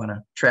Garden if you want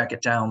to track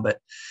it down. But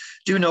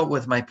do note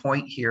with my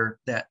point here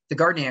that the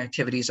gardening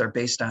activities are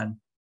based on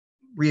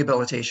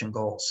rehabilitation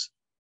goals.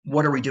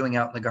 What are we doing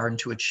out in the garden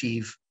to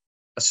achieve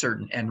a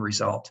certain end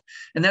result?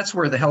 And that's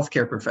where the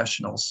healthcare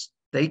professionals,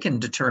 they can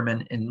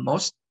determine in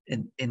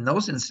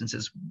those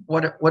instances,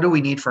 what do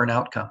we need for an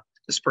outcome?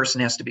 This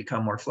person has to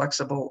become more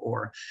flexible,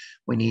 or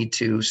we need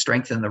to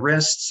strengthen the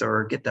wrists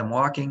or get them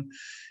walking.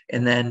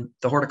 And then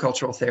the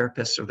horticultural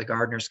therapists or the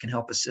gardeners can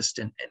help assist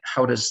in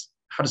how does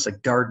a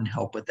garden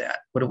help with that?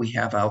 What do we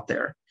have out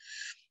there?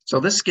 So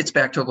this gets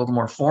back to a little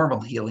more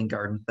formal Healing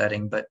Garden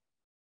setting, but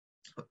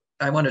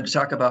I wanted to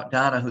talk about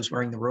Donna, who's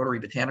wearing the Rotary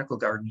Botanical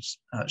Gardens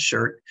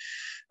shirt,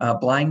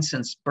 blind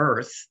since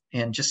birth,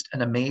 and just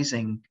an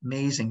amazing,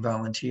 amazing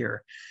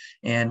volunteer.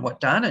 And what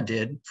Donna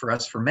did for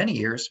us for many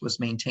years was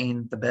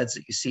maintain the beds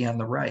that you see on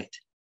the right.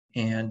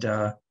 And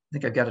I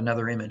think I've got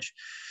another image.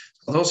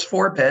 So those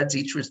 4 beds,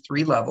 each was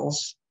 3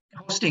 levels.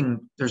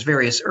 Hosting, there's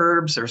various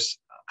herbs, there's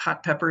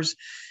hot peppers.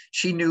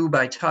 She knew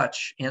by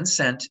touch and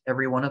scent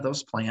every one of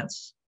those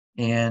plants,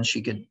 and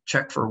she could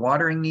check for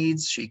watering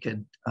needs.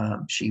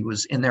 She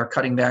was in there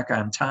cutting back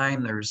on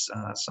thyme. There's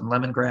some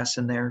lemongrass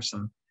in there,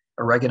 some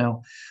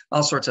oregano,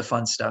 all sorts of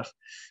fun stuff.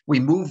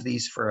 We moved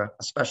these for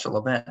a special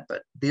event,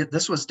 but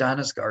this was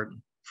Donna's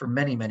garden for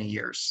many, many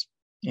years.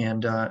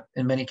 And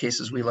in many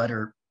cases, we let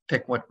her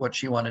pick what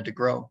she wanted to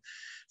grow.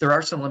 There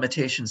are some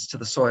limitations to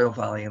the soil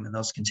volume in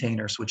those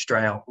containers, which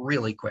dry out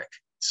really quick.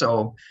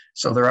 So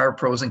there are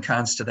pros and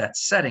cons to that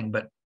setting,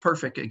 but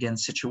perfect, again,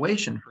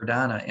 situation for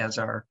Donna as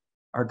our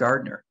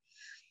gardener.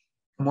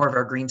 More of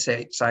our green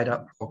side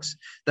up folks.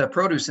 The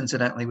produce,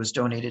 incidentally, was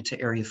donated to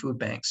area food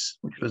banks,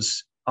 which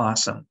was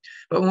awesome.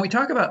 But when we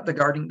talk about the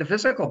gardening, the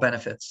physical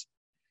benefits,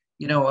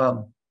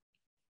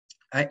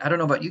 I don't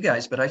know about you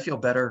guys, but I feel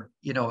better.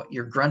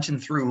 You're grunting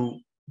through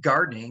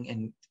gardening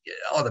and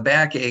all the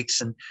back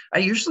aches, and I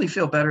usually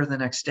feel better the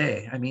next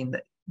day. I mean,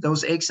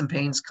 those aches and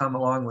pains come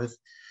along with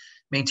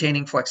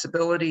maintaining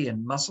flexibility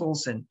and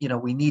muscles, and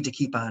we need to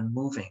keep on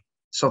moving.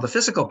 So the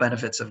physical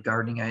benefits of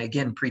gardening, I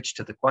again preach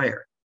to the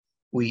choir.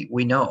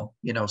 We know,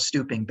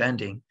 stooping,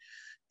 bending,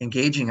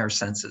 engaging our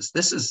senses.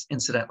 This is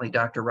incidentally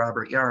Dr.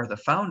 Robert Yar, the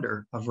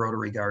founder of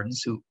Rotary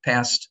Gardens, who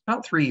passed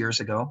about 3 years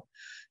ago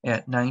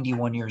at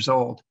 91 years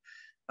old.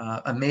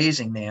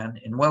 Amazing man,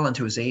 and well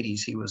into his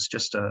 80s. He was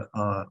just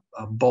a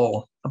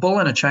bull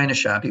in a china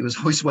shop. He was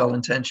always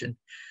well-intentioned,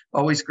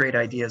 always great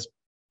ideas.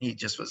 He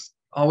just was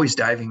always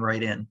diving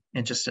right in,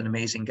 and just an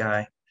amazing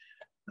guy.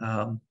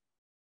 Bill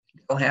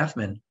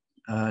Halfman,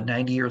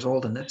 90 years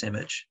old in this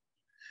image.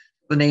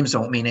 The names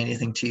don't mean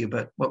anything to you,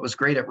 but what was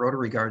great at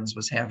Rotary Gardens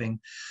was having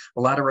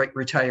a lot of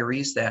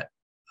retirees that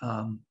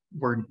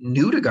were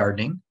new to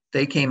gardening.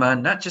 They came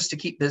on not just to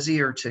keep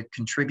busy or to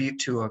contribute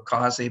to a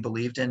cause they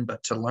believed in,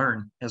 but to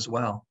learn as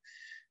well.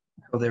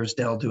 So there's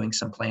Dell doing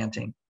some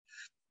planting.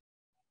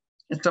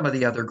 And some of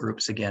the other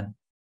groups again.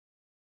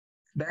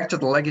 Back to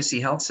the legacy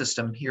health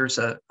system, here's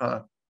a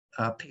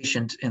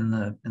patient in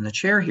the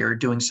chair here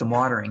doing some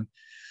watering.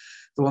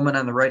 The woman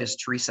on the right is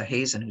Teresa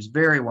Hazen, who's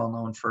very well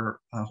known for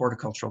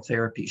horticultural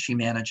therapy. She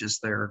manages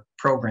their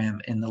program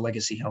in the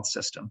legacy health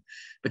system.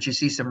 But you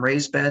see some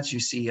raised beds, you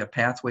see a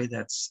pathway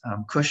that's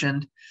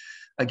cushioned.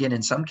 Again,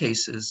 in some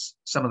cases,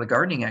 some of the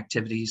gardening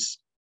activities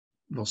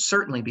will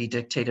certainly be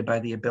dictated by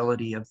the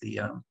ability of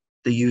the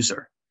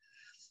user.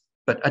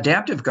 But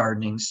adaptive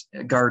gardens,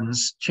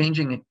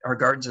 changing our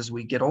gardens as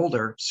we get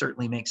older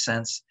certainly makes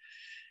sense.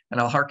 And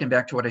I'll harken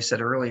back to what I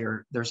said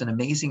earlier. There's an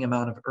amazing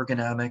amount of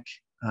ergonomic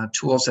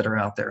tools that are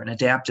out there, and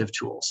adaptive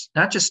tools,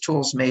 not just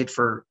tools made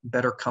for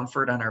better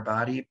comfort on our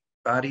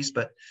bodies,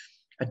 but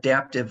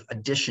adaptive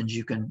additions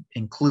you can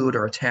include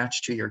or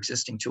attach to your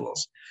existing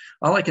tools.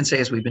 All I can say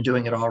is we've been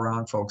doing it all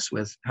wrong, folks,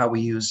 with how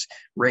we use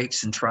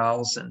rakes and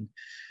trowels. And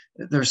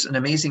there's an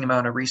amazing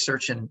amount of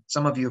research, and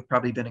some of you have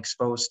probably been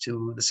exposed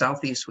to the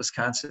Southeast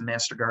Wisconsin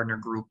Master Gardener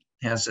Group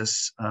has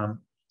this,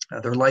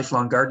 their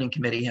lifelong gardening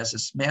committee has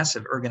this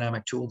massive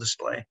ergonomic tool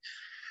display.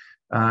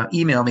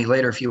 Email me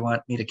later if you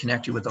want me to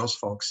connect you with those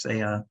folks.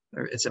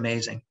 It's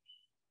amazing.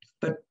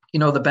 But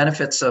the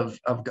benefits of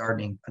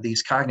gardening,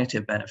 these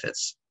cognitive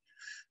benefits.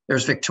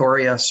 There's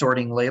Victoria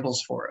sorting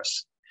labels for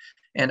us.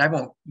 And I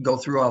won't go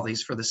through all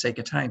these for the sake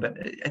of time, but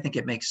I think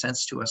it makes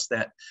sense to us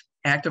that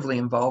actively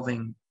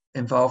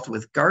involved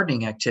with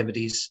gardening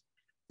activities,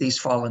 these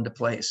fall into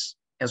place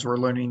as we're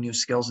learning new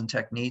skills and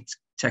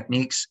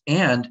techniques.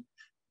 And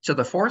to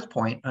the fourth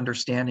point,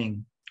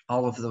 understanding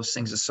all of those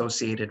things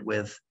associated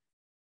with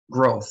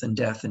growth and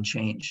death and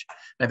change.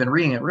 I've been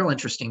reading a real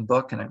interesting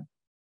book, and I'm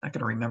not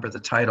going to remember the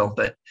title,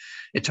 but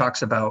it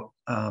talks about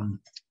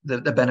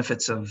the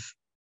benefits of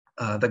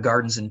the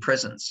gardens in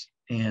prisons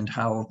and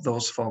how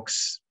those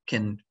folks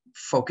can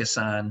focus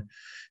on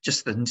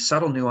just the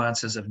subtle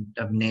nuances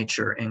of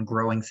nature and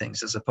growing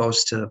things, as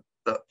opposed to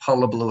the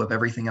hullabaloo of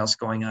everything else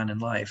going on in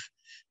life.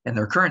 In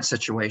their current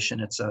situation,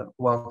 it's a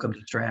welcome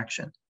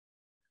distraction.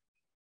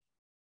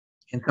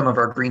 In some of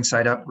our green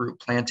side up group,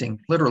 planting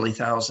literally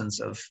thousands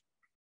of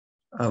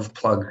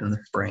plugs in the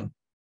spring,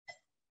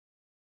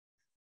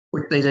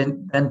 which they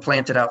then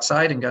planted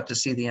outside and got to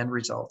see the end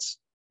results.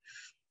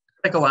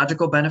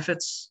 Psychological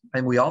benefits,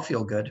 and we all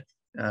feel good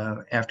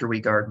after we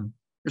garden.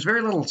 There's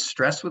very little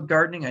stress with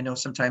gardening. I know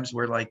sometimes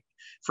we're like,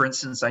 for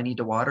instance, I need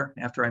to water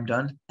after I'm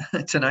done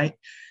tonight.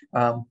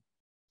 But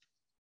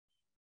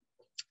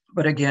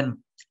again,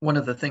 one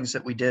of the things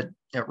that we did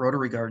at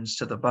Rotary Gardens,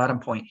 to the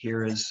bottom point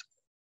here, is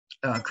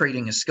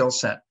creating a skill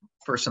set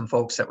for some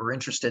folks that were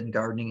interested in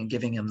gardening and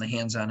giving them the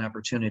hands-on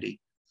opportunity.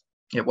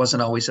 It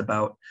wasn't always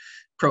about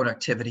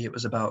productivity. It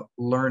was about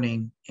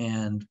learning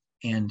and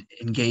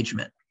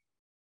engagement.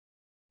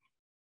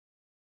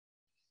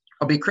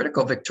 I'll be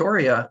critical.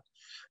 Victoria,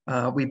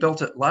 we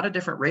built a lot of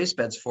different raised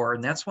beds for her,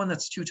 and that's one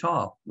that's too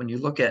tall. When you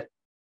look at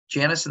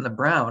Janice in the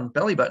brown,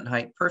 belly button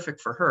height, perfect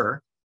for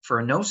her, for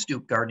a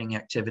no-stoop gardening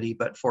activity,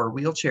 but for a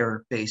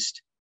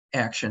wheelchair-based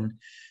action,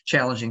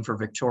 challenging for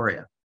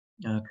Victoria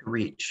to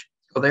reach.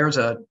 So there's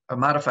a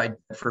modified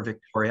for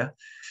Victoria.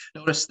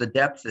 Notice the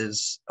depth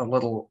is a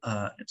little,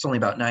 it's only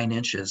about 9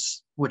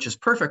 inches, which is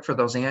perfect for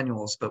those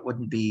annuals, but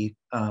wouldn't be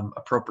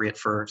appropriate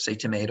for, say,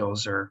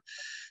 tomatoes or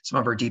some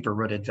of our deeper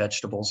rooted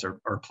vegetables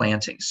or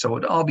plantings. So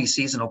it'd all be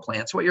seasonal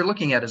plants. What you're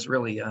looking at is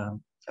really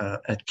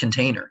a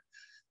container.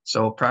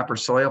 So proper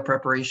soil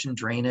preparation,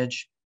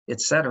 drainage,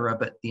 etc.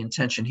 But the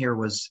intention here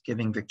was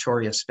giving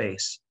Victoria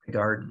space to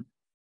garden.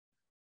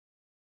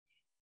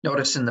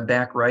 Notice in the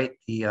back right,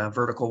 the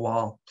vertical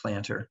wall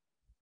planter.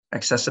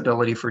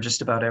 Accessibility for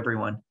just about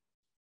everyone.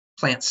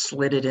 plant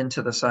slid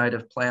into the side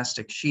of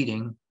plastic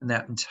sheeting, and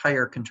that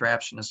entire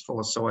contraption is full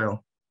of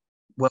soil,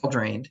 well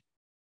drained.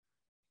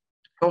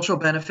 Social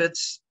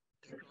benefits,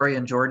 Victoria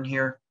and Jordan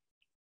here,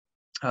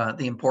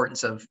 the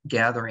importance of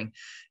gathering.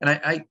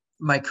 And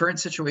my current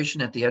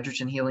situation at the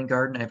Edgerton Healing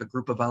Garden, I have a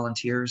group of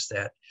volunteers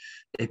that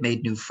they've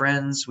made new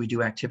friends. We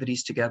do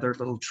activities together,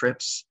 little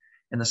trips.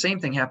 And the same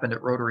thing happened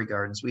at Rotary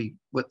Gardens.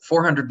 With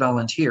 400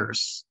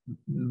 volunteers,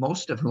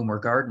 most of whom were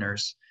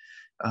gardeners,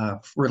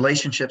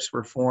 relationships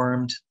were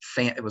formed.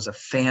 It was a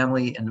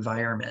family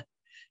environment.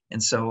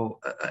 And so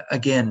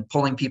again,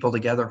 pulling people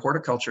together,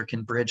 horticulture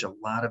can bridge a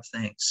lot of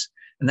things.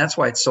 And that's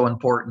why it's so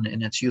important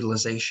in its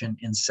utilization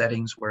in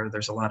settings where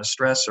there's a lot of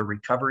stress or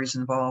recoveries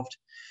involved.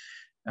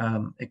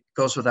 It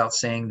goes without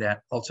saying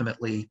that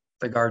ultimately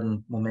the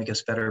garden will make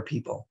us better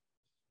people.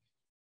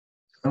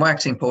 I'm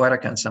waxing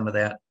poetic on some of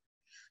that.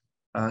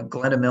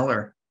 Glenda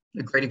Miller,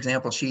 a great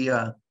example. She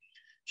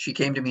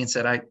came to me and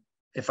said,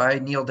 if I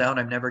kneel down,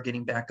 I'm never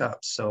getting back up.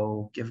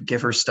 So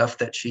give her stuff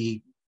that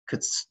she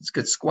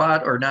could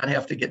squat or not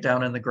have to get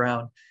down on the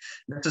ground.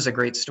 This is a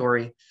great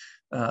story.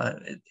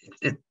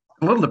 It's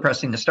a little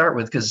depressing to start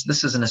with because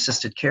this is an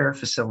assisted care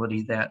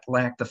facility that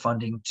lacked the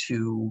funding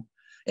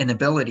and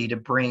ability to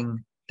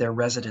bring their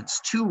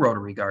residents to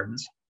Rotary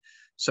Gardens.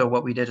 So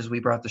what we did is we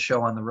brought the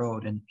show on the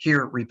road, and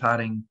here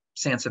repotting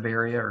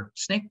Sansevieria or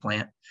snake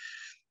plant,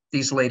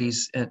 these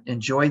ladies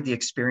enjoyed the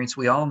experience.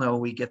 We all know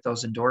we get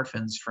those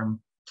endorphins from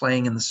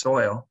playing in the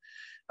soil,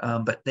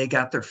 but they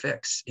got their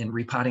fix in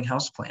repotting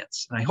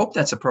houseplants. And I hope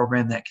that's a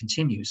program that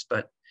continues,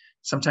 but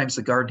sometimes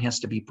the garden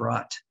has to be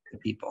brought to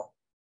people.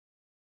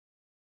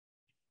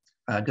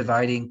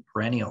 Dividing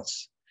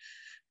perennials.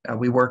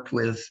 We worked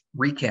with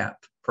recap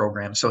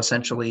programs, so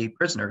essentially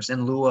prisoners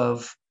in lieu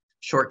of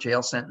short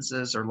jail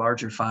sentences or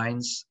larger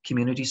fines,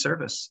 community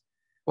service.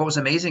 What was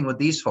amazing with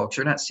these folks,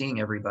 you're not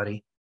seeing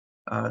everybody.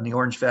 In the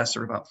orange vests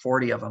are about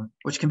 40 of them,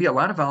 which can be a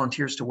lot of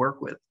volunteers to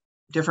work with.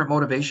 Different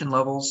motivation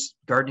levels,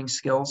 gardening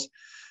skills.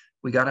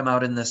 We got them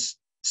out in this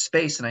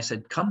space, and I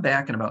said, come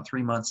back in about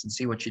 3 months and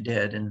see what you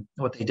did. And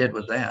what they did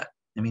with that.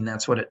 I mean,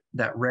 that's what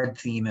that red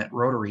theme at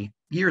Rotary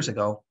years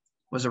ago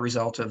was a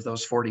result of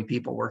those 40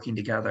 people working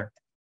together.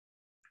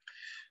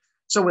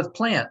 So with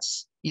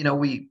plants,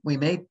 we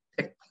may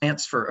pick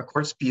plants for, of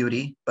course,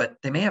 beauty, but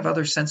they may have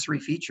other sensory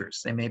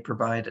features. They may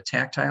provide a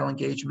tactile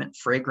engagement,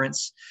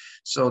 fragrance.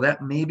 So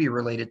that may be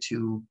related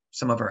to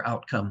some of our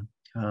outcome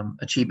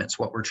achievements,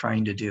 what we're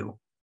trying to do.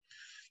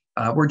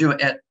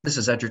 This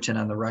is Edgerton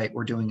on the right.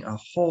 We're doing a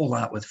whole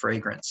lot with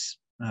fragrance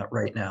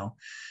right now.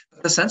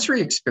 The sensory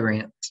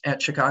experience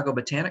at Chicago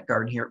Botanic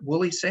Garden here,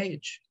 woolly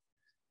sage.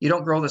 You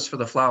don't grow this for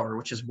the flower,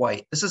 which is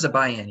white. This is a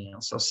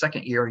biennial, so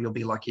second year you'll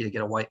be lucky to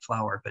get a white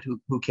flower, but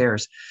who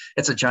cares?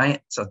 It's a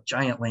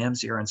giant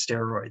lamb's ear on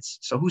steroids.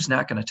 So who's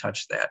not going to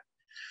touch that?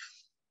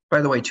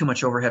 By the way, too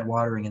much overhead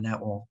watering and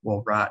that will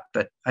rot,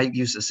 but I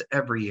use this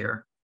every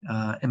year.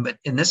 But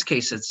in this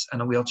case, it's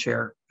on a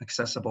wheelchair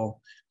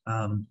accessible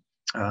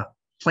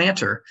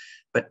planter,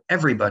 but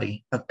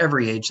everybody of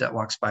every age that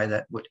walks by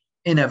that would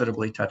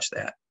inevitably touch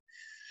that.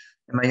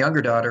 And my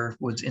younger daughter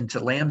was into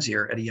lamb's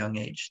ear at a young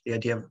age, the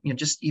idea of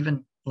just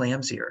even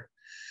lamb's ear.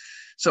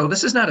 So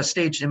this is not a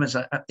staged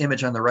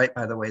image on the right,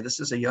 by the way. This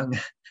is a young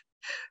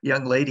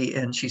lady,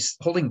 and she's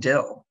holding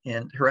dill,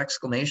 and her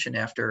exclamation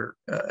after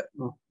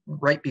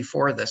right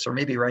before this, or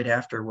maybe right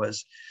after,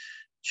 was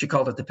she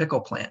called it the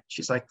pickle plant.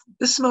 She's like,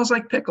 this smells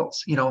like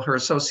pickles. Her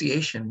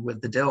association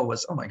with the dill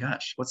was, oh my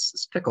gosh, what's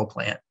this pickle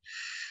plant?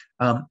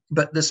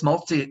 But this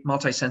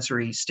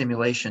multi-sensory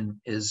stimulation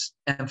is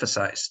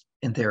emphasized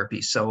in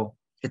therapy. So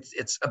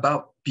it's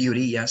about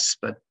beauty, yes,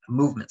 but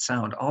movement,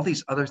 sound, all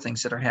these other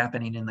things that are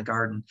happening in the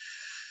garden.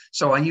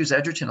 So I use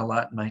Edgerton a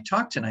lot in my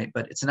talk tonight,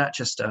 but it's not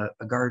just a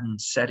garden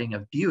setting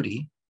of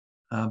beauty,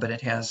 but it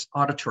has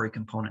auditory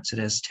components, it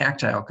has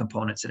tactile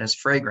components, it has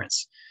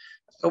fragrance.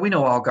 So we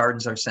know all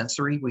gardens are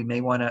sensory. We may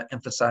want to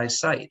emphasize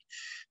sight.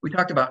 We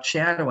talked about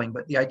shadowing,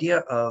 but the idea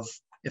of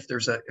if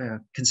there's a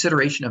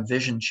consideration of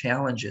vision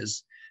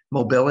challenges,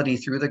 mobility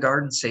through the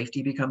garden,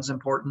 safety becomes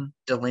important,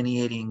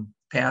 delineating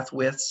path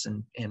widths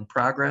and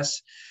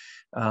progress.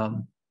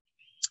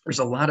 There's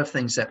a lot of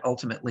things that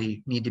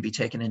ultimately need to be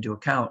taken into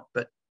account,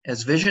 but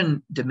as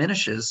vision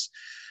diminishes,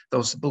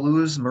 those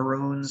blues,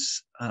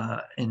 maroons,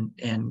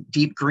 and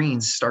deep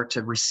greens start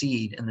to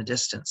recede in the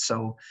distance.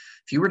 So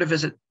if you were to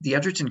visit the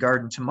Edgerton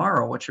Garden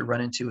tomorrow, what you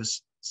run into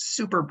is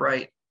super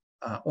bright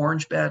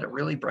orange bed, a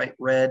really bright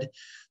red.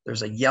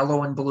 There's a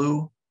yellow and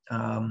blue.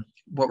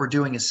 What we're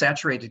doing is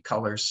saturated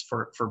colors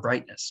for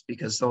brightness,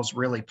 because those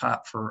really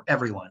pop for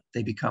everyone.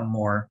 They become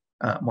more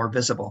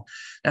visible.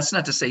 That's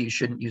not to say you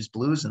shouldn't use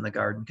blues in the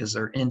garden, because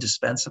they're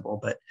indispensable,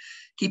 but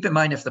keep in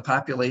mind if the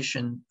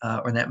population,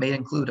 or that may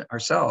include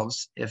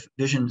ourselves, if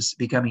vision's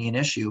becoming an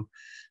issue,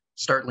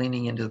 start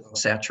leaning into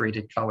those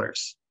saturated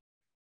colors.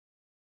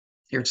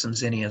 Here's some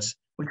zinnias,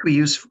 which we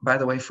use, by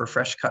the way, for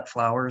fresh cut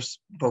flowers,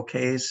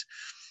 bouquets,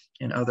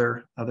 and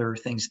other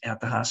things at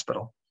the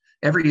hospital.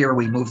 Every year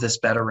we move this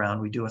bed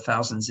around. We do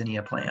 1,000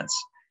 zinnia plants.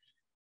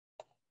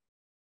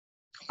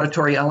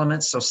 Auditory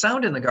elements, so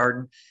sound in the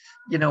garden.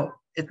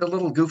 it's a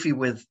little goofy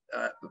with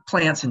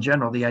plants in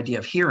general, the idea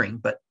of hearing,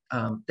 but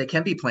they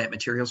can be plant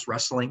materials,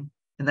 rustling,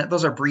 and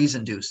those are breeze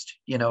induced.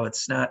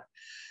 It's not,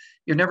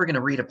 you're never going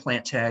to read a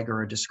plant tag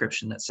or a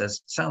description that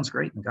says, sounds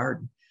great in the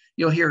garden.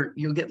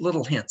 You'll get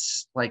little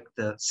hints like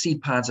the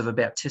seed pods of a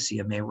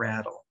baptisia may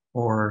rattle,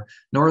 or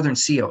northern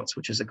sea oats,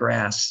 which is a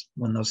grass.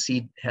 When those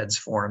seed heads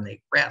form, they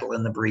rattle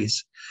in the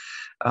breeze.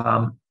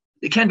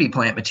 It can be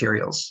plant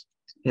materials.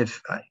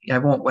 If I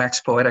won't wax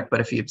poetic, but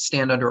if you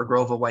stand under a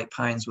grove of white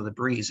pines with a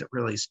breeze, it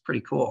really is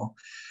pretty cool.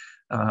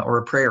 Or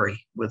a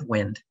prairie with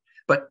wind.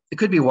 But it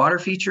could be water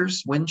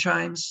features, wind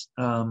chimes,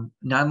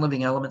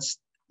 non-living elements.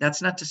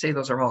 That's not to say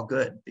those are all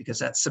good, because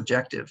that's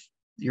subjective.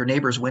 Your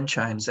neighbor's wind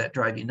chimes that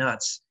drive you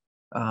nuts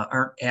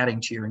aren't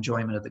adding to your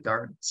enjoyment of the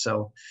garden.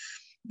 So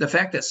the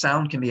fact that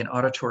sound can be an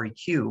auditory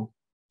cue,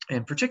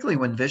 and particularly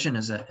when vision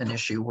is an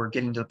issue, we're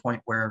getting to the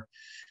point where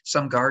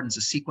some gardens,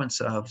 a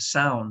sequence of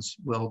sounds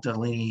will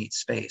delineate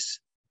space.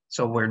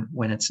 So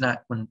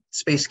when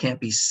space can't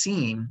be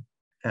seen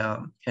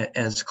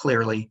as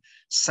clearly,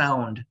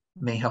 sound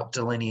may help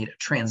delineate a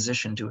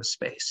transition to a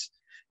space.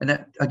 And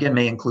that, again,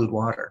 may include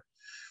water.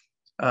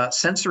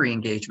 Sensory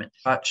engagement,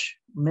 touch,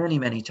 many,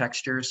 many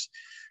textures.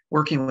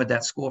 Working with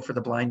that school for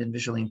the blind and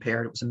visually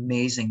impaired, it was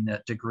amazing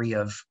the degree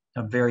of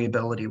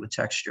variability with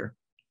texture.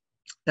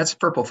 That's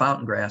purple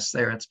fountain grass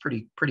there. It's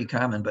pretty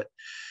common, but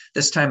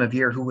this time of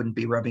year, who wouldn't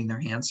be rubbing their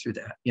hands through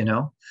that,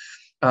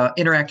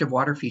 Interactive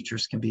water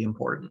features can be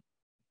important.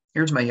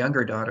 Here's my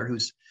younger daughter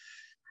who's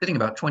sitting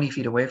about 20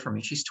 feet away from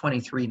me. She's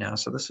 23 now,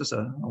 so this was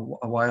a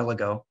while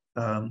ago.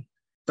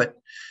 But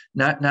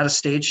not a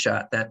stage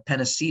shot. That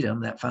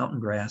pennisetum, that fountain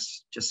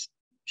grass,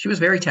 she was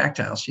very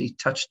tactile. She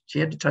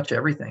had to touch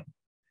everything.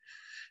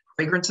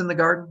 Fragrance in the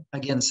garden,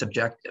 again,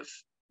 subjective.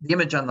 The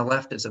image on the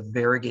left is a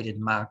variegated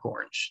mock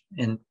orange.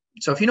 And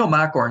so if you know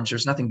mock orange,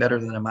 there's nothing better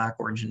than a mock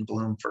orange in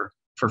bloom for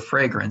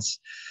fragrance.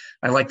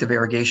 I like the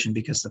variegation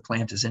because the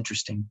plant is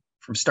interesting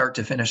from start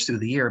to finish through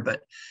the year, but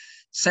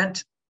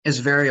scent is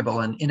variable,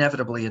 and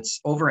inevitably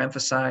it's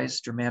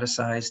overemphasized,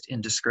 dramatized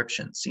in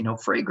descriptions.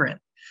 Fragrant.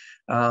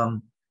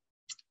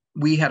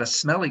 We had a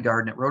smelly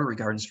garden at Rotary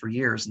Gardens for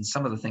years, and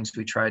some of the things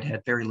we tried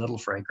had very little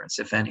fragrance,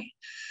 if any.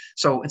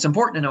 So it's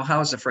important to know,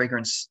 how is the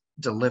fragrance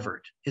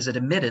delivered? Is it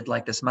emitted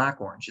like this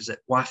mock orange? Is it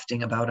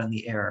wafting about on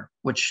the air,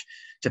 which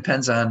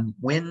depends on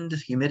wind,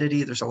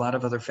 humidity? There's a lot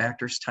of other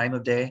factors, time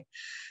of day.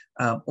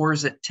 Or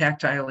is it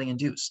tactilely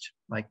induced,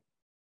 like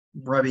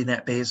rubbing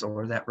that basil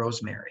or that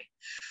rosemary?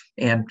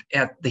 And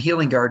at the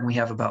Healing Garden, we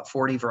have about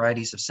 40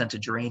 varieties of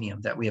scented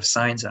geranium that we have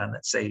signs on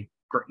that say,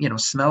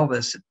 smell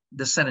this.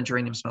 This scented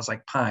geranium smells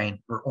like pine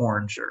or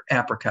orange or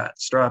apricot,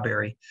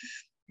 strawberry.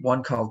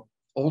 One called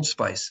Old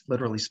Spice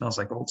literally smells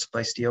like Old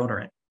Spice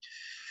deodorant.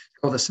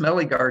 So the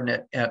smelly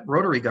garden at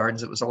Rotary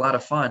Gardens, it was a lot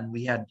of fun.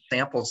 We had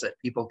samples that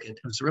people could, it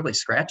was really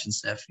scratch and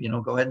sniff,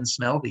 go ahead and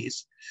smell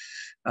these.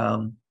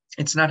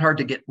 It's not hard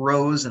to get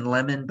rose and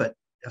lemon, but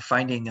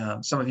finding,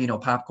 some of you know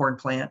popcorn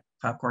plant,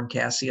 popcorn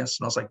cassia,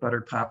 smells like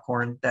buttered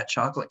popcorn, that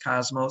chocolate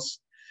cosmos,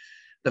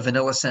 the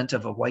vanilla scent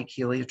of a white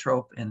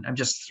heliotrope. And I'm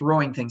just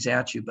throwing things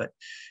at you, but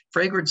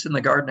fragrance in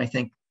the garden, I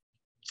think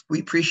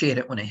we appreciate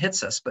it when it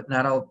hits us, but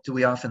not all do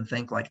we often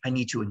think like, I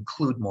need to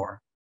include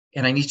more.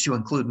 And I need to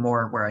include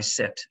more where I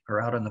sit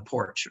or out on the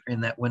porch or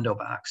in that window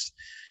box.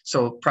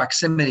 So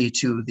proximity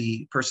to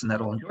the person that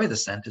will enjoy the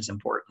scent is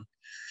important.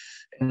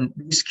 And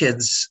these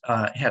kids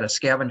had a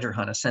scavenger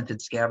hunt, a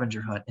scented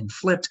scavenger hunt, and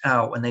flipped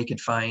out when they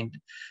could find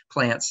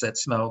plants that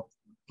smell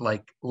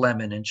like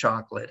lemon and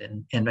chocolate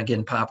and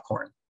again,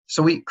 popcorn.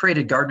 So we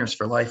created Gardeners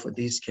for Life with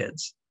these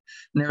kids.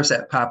 And there's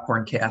that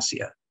popcorn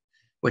cassia,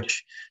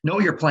 which, know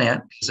your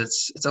plant,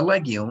 because it's a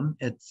legume.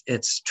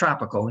 It's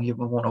tropical. You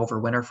won't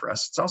overwinter for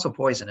us. It's also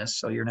poisonous,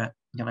 so you're not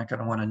going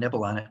to want to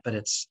nibble on it. But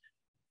it's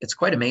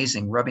quite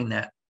amazing. Rubbing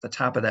the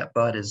top of that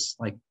bud is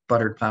like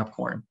buttered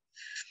popcorn.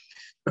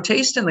 So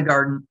taste in the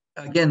garden,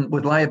 again,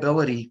 with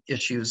liability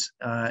issues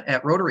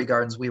at Rotary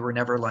Gardens, we were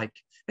never like,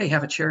 hey,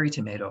 have a cherry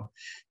tomato,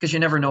 because you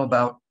never know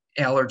about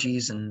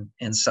allergies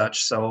and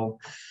such. So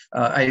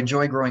I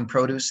enjoy growing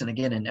produce. And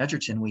again, in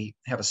Edgerton, we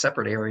have a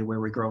separate area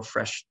where we grow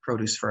fresh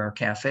produce for our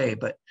cafe,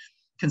 but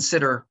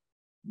consider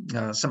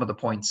some of the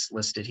points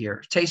listed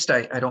here. Taste,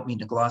 I don't mean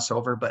to gloss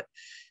over, but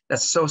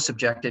that's so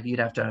subjective. You'd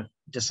have to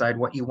decide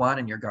what you want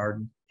in your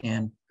garden,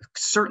 and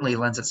certainly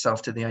lends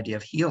itself to the idea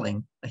of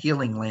healing, a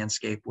healing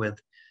landscape with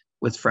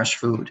fresh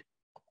food,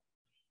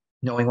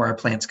 knowing where our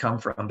plants come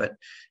from. But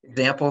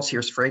examples,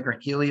 here's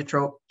fragrant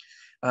heliotrope.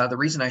 The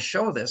reason I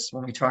show this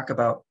when we talk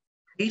about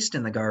taste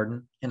in the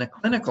garden in a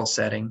clinical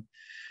setting,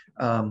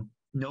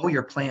 know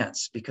your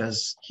plants,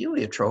 because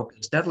heliotrope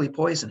is deadly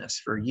poisonous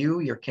for you,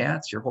 your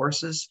cats, your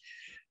horses.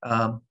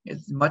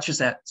 As much as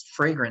that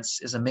fragrance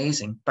is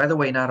amazing. By the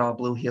way, not all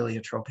blue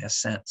heliotrope has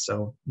scent,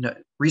 so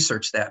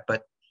research that,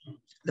 but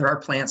there are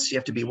plants you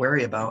have to be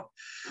wary about.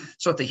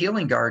 So at the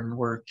Healing Garden,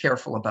 we're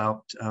careful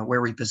about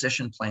where we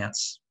position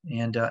plants.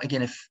 And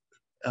again, if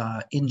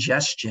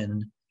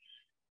ingestion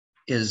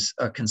is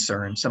a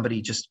concern,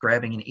 somebody just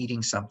grabbing and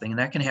eating something, and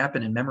that can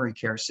happen in memory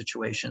care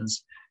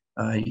situations.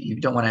 You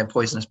don't want to have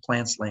poisonous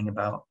plants laying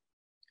about.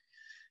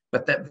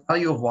 But that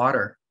value of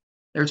water,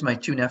 there's my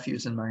two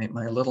nephews and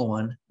my little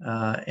one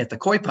at the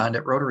koi pond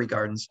at Rotary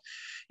Gardens.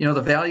 You know,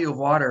 the value of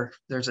water,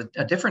 there's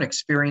a different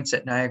experience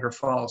at Niagara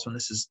Falls when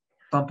this is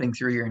pumping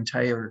through your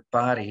entire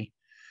body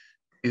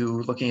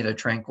to looking at a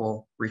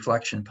tranquil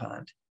reflection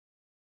pond.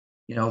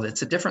 You know,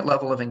 it's a different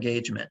level of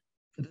engagement.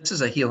 This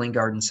is a healing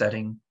garden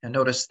setting. And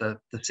notice the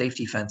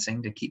safety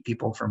fencing to keep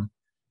people from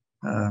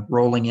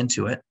rolling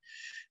into it.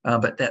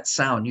 But that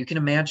sound, you can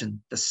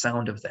imagine the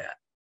sound of that.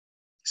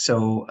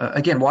 So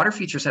again, water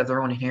features have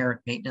their own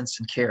inherent maintenance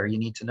and care. You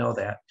need to know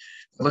that.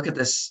 Look at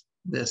this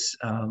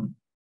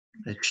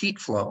the sheet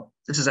flow.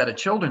 This is at a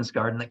children's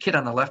garden. The kid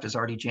on the left has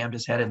already jammed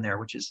his head in there,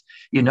 which is,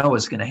 you know,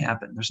 is going to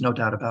happen. There's no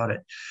doubt about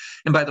it.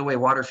 And by the way,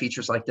 water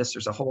features like this,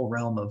 there's a whole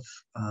realm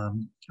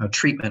of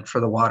treatment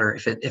for the water.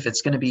 If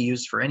it's going to be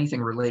used for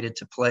anything related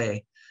to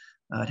play,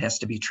 it has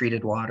to be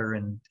treated water.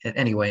 And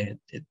anyway,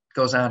 it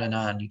goes on and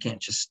on. You can't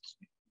just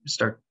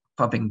start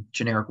pumping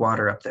generic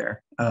water up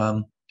there.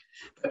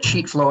 But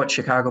sheet flow at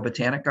Chicago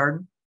Botanic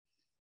Garden,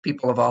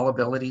 people of all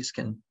abilities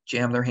can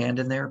jam their hand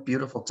in there.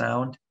 Beautiful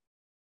sound.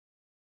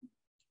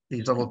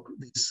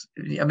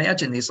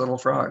 Imagine these little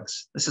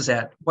frogs. This is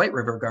at White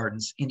River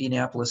Gardens,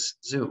 Indianapolis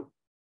Zoo.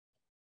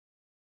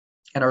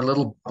 And our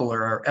little bubbler,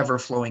 our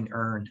ever-flowing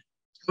urn.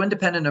 So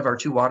independent of our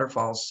two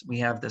waterfalls, we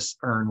have this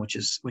urn, which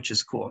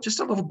is cool. Just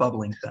a little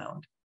bubbling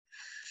sound.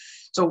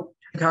 So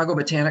Chicago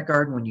Botanic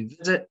Garden, when you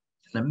visit,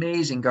 an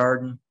amazing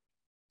garden.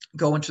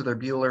 Go into their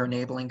Buehler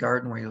Enabling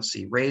Garden where you'll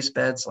see raised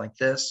beds like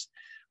this,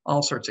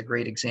 all sorts of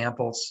great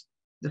examples.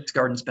 This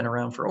garden's been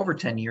around for over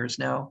 10 years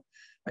now.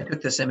 I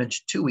took this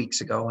image 2 weeks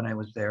ago when I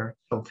was there.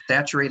 So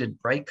saturated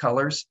bright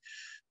colors.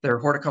 Their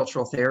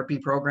horticultural therapy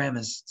program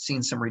has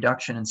seen some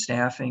reduction in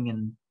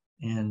staffing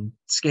and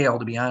scale,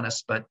 to be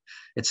honest, but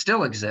it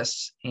still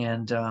exists.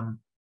 And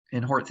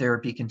hort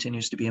therapy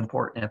continues to be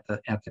important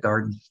at the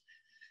garden.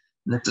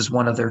 And this is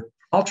one of their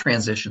all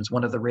transitions,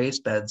 one of the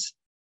raised beds.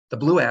 The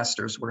blue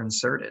asters were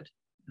inserted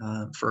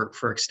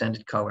for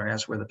extended color,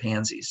 as were the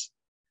pansies.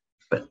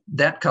 But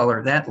that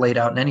color, that laid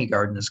out in any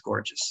garden, is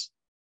gorgeous.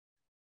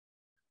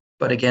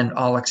 But again,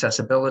 all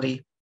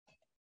accessibility.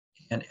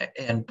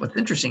 And what's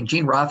interesting,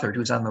 Gene Rothard,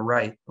 who's on the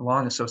right, a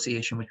long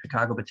association with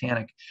Chicago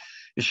Botanic,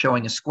 is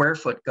showing a square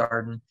foot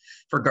garden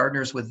for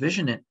gardeners with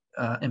vision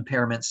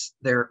impairments.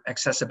 Their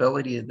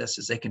accessibility to this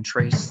is they can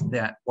trace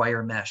that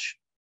wire mesh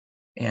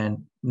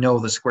and know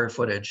the square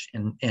footage.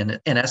 And in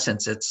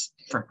essence, it's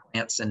different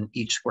plants in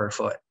each square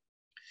foot.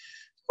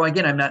 So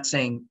again, I'm not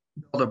saying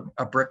build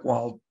a brick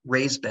wall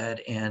raised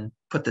bed and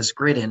put this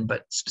grid in,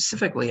 but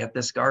specifically at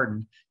this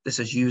garden, this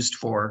is used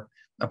for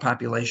a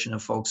population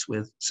of folks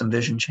with some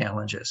vision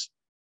challenges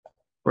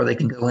where they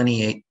can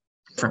delineate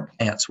different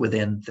plants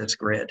within this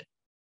grid.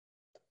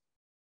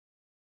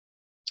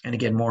 And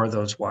again, more of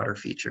those water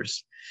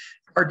features.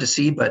 Hard to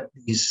see, but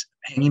these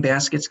hanging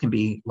baskets can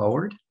be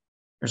lowered.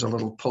 There's a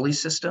little pulley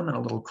system and a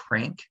little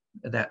crank,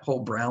 that whole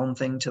brown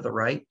thing to the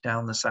right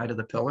down the side of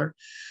the pillar.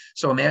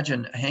 So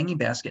imagine a hanging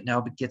basket now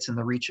gets in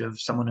the reach of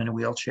someone in a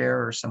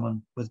wheelchair or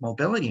someone with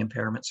mobility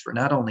impairments for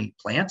not only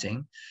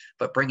planting,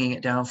 but bringing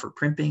it down for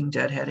primping,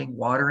 deadheading,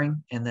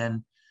 watering, and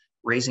then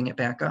raising it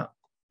back up.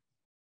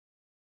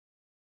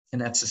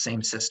 And that's the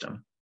same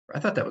system. I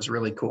thought that was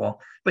really cool.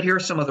 But here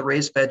are some of the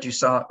raised beds you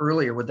saw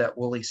earlier with that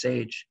woolly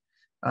sage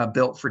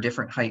built for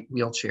different height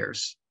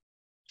wheelchairs.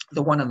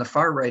 The one on the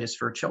far right is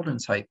for a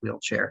children's height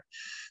wheelchair.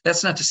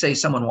 That's not to say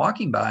someone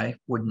walking by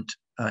wouldn't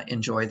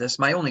enjoy this.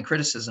 My only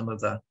criticism of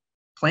the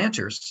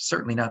planters,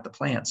 certainly not the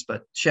plants,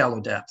 but shallow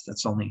depth.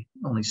 That's only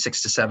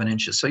 6 to 7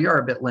 inches. So you are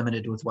a bit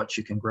limited with what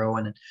you can grow.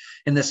 And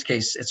in this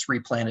case, it's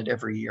replanted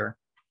every year.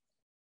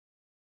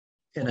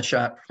 In a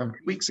shot from 2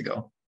 weeks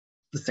ago,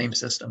 the same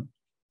system.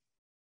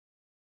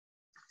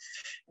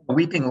 A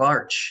weeping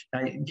larch.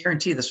 I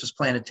guarantee this was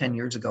planted 10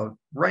 years ago,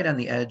 right on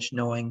the edge,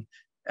 knowing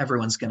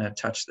everyone's going to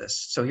touch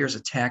this. So here's a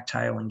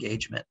tactile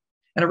engagement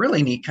and a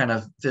really neat kind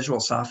of visual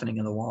softening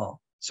in the wall.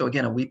 So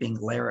again, a weeping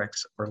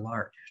larix or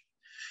larch.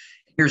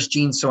 Here's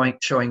Gene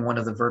showing one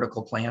of the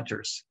vertical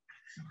planters.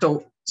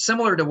 So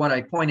similar to what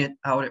I pointed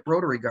out at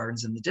Rotary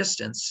Gardens in the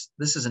distance,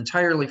 this is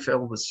entirely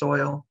filled with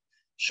soil,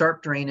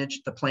 sharp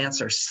drainage. The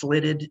plants are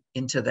slitted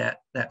into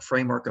that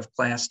framework of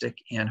plastic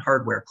and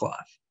hardware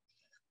cloth.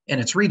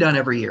 And it's redone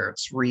every year.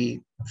 It's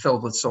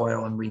refilled with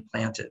soil and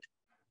replanted.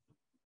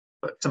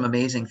 But some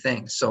amazing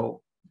things.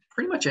 So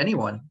pretty much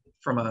anyone,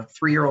 from a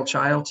 3-year-old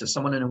child to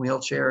someone in a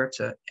wheelchair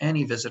to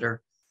any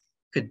visitor,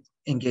 could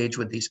engage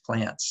with these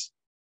plants.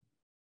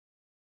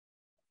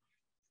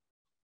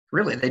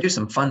 Really, they do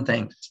some fun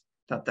things.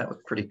 Thought that was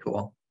pretty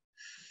cool.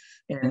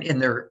 And in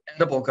their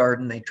edible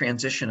garden, they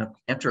transition a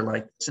planter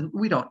like this. And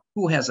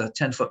who has a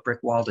 10-foot brick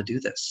wall to do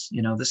this?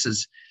 You know, this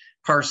is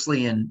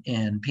parsley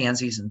and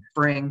pansies in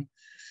spring,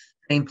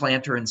 same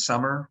planter in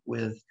summer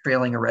with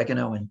trailing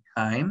oregano and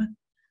thyme.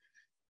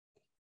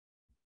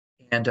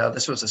 And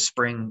this was a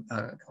spring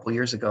a couple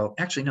years ago.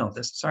 Actually, no,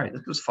 this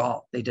was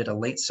fall. They did a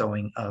late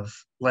sowing of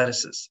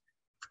lettuces,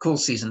 cool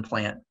season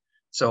plant.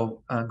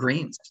 So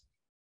greens.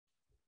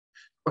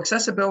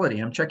 Accessibility,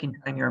 I'm checking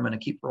time here. I'm going to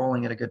keep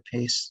rolling at a good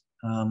pace.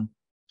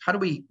 How do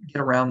we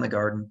get around the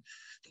garden?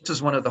 This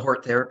was one of the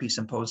Hort Therapy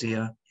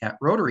symposia at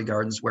Rotary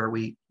Gardens where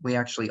we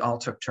actually all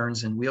took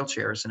turns in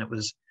wheelchairs, and it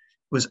was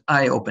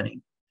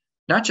eye-opening.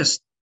 Not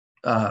just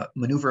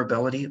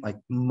maneuverability, like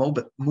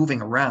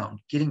moving around,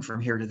 getting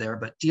from here to there,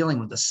 but dealing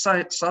with the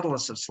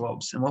subtlest of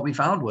slopes. And what we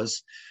found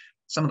was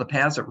some of the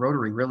paths at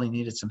Rotary really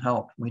needed some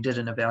help. We did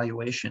an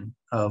evaluation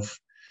of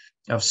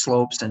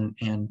slopes and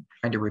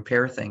trying to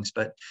repair things.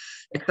 But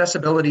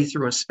accessibility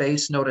through a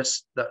space,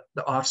 notice the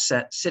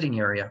offset sitting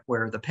area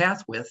where the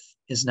path width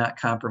is not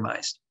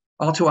compromised.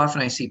 All too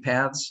often I see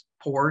paths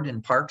poured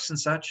in parks and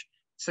such,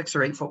 6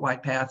 or 8 foot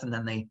wide path, and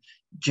then they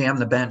jam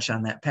the bench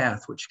on that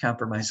path, which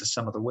compromises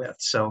some of the width.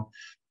 So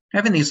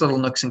having these little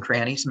nooks and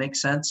crannies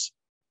makes sense.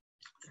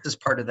 This is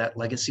part of that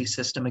legacy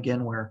system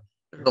again, where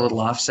there's a little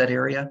offset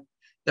area.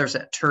 There's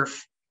that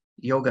turf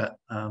yoga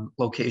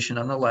location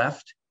on the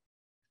left.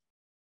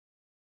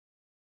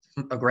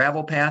 A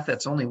gravel path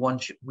that's only 1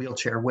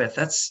 wheelchair width.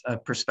 That's a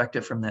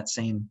perspective from that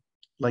same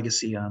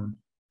legacy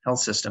health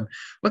system.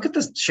 Look at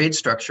the shade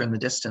structure in the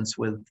distance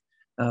with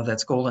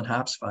that's golden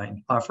hops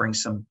vine offering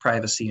some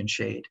privacy and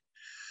shade.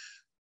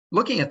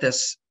 Looking at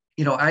this,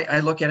 you know, I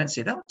look at it and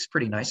say, that looks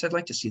pretty nice. I'd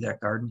like to see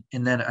that garden.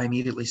 And then I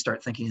immediately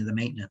start thinking of the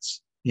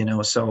maintenance, you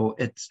know, so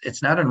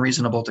it's not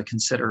unreasonable to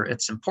consider,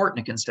 it's important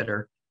to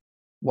consider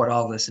what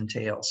all this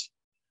entails.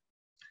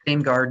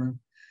 Same garden,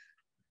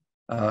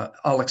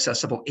 all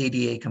accessible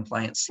ADA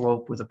compliant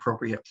slope with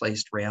appropriate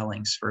placed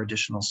railings for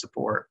additional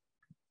support.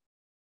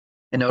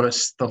 And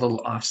notice the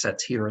little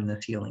offsets here in the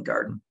Teeling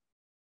garden.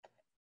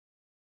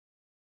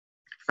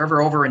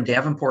 However, over in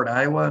Davenport,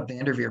 Iowa,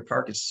 Vanderveer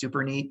Park is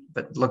super neat,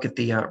 but look at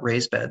the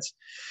raised beds.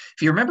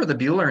 If you remember the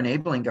Buehler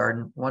Enabling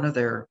Garden, one of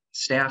their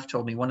staff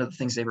told me one of the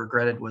things they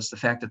regretted was the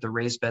fact that the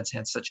raised beds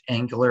had such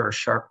angular or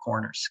sharp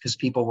corners because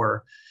people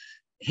were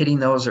hitting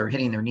those or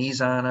hitting their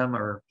knees on them,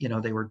 or, you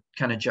know, they were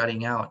kind of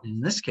jutting out. And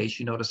in this case,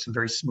 you notice some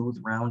very smooth,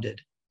 rounded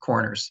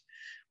corners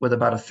with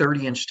about a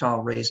 30-inch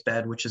tall raised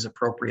bed, which is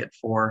appropriate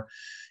for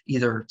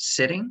either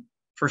sitting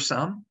for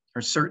some,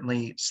 or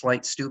certainly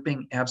slight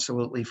stooping,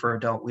 absolutely for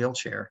adult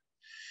wheelchair.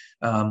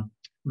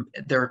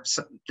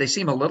 They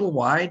seem a little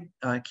wide,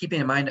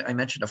 keeping in mind, I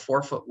mentioned a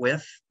 4-foot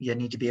width. You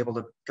need to be able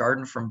to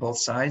garden from both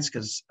sides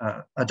because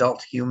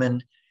adult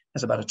human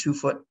has about a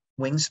 2-foot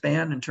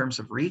wingspan in terms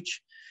of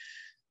reach.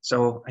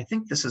 So I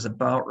think this is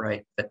about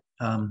right. But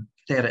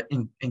they had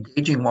an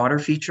engaging water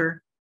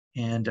feature,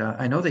 and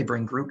I know they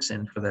bring groups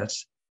in for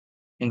this,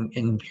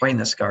 enjoying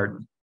this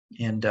garden.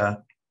 And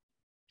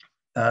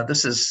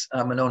this is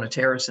Monona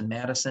Terrace in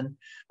Madison,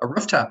 a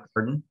rooftop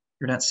garden.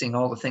 You're not seeing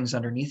all the things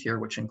underneath here,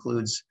 which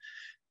includes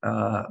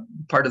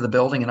part of the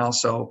building and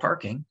also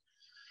parking.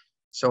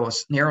 So a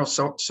narrow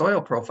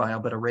soil profile,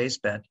 but a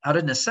raised bed out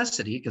of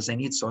necessity because they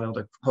need soil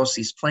to host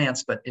these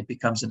plants, but it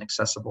becomes an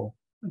accessible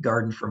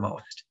garden for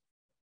most.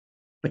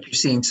 But you're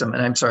seeing some,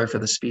 and I'm sorry for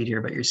the speed here,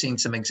 but you're seeing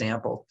some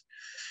example.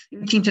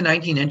 18 to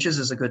 19 inches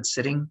is a good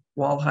sitting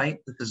wall height.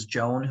 This is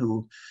Joan,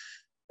 who,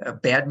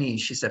 bad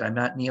knees, she said, I'm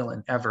not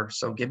kneeling ever,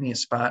 so give me a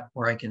spot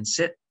where I can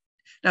sit.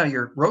 Now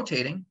you're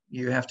rotating,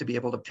 you have to be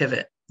able to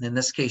pivot. In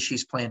this case,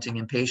 she's planting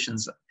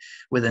impatiens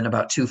within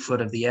about 2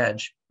 foot of the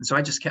edge. And so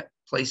I just kept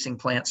placing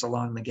plants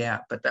along the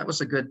gap, but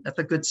that's a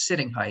good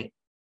sitting height.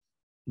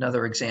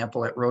 Another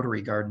example at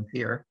Rotary Garden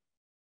here.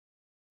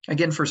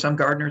 Again, for some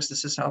gardeners,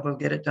 this is how they'll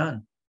get it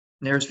done.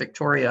 And there's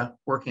Victoria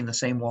working the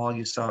same wall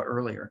you saw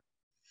earlier.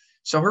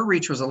 So her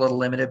reach was a little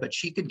limited, but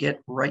she could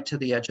get right to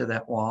the edge of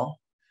that wall.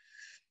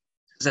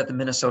 This is at the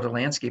Minnesota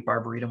Landscape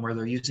Arboretum, where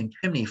they're using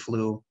chimney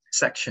flue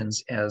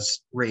sections as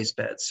raised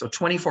beds. So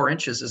 24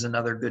 inches is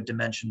another good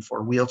dimension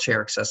for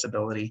wheelchair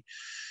accessibility.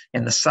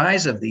 And the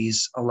size of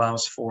these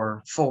allows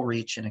for full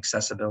reach and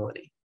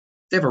accessibility.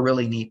 They have a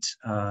really neat,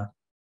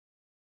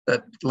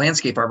 the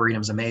Landscape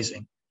Arboretum is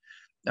amazing.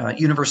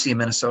 University of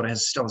Minnesota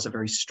still has a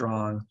very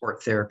strong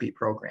Hort Therapy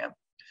program.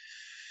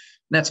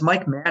 And that's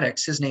Mike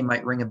Maddox. His name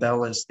might ring a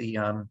bell as he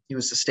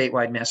was the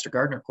statewide Master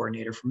Gardener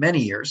coordinator for many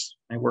years.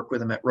 I worked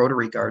with him at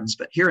Rotary Gardens,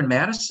 but here in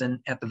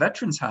Madison at the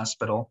Veterans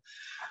Hospital,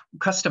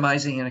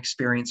 customizing an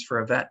experience for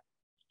a vet.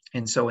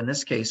 And so in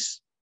this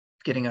case,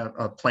 getting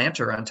a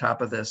planter on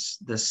top of this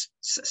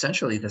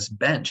essentially this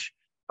bench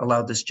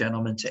allowed this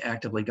gentleman to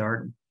actively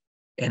garden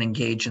and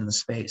engage in the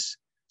space.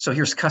 So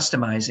here's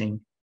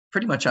customizing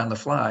pretty much on the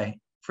fly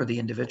for the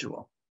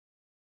individual.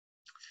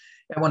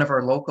 At one of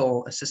our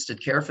local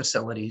assisted care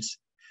facilities,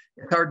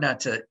 it's hard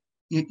not to,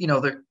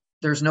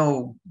 there's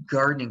no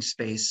gardening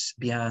space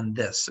beyond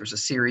this. There's a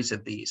series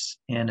of these,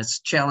 and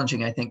it's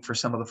challenging, I think, for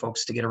some of the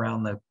folks to get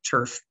around the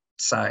turf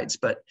sides,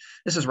 but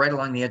this is right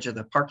along the edge of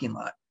the parking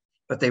lot.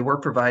 But they were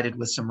provided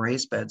with some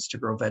raised beds to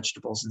grow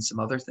vegetables and some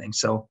other things.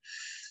 So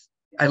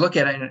I look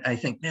at it and I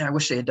think, man, I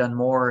wish they had done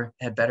more,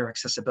 had better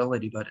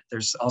accessibility, but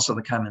there's also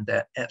the comment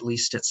that at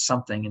least it's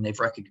something, and they've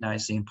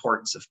recognized the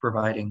importance of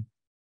providing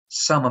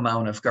some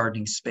amount of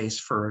gardening space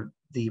for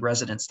the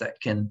residents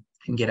that can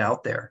get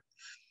out there.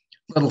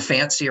 A little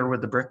fancier with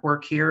the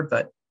brickwork here,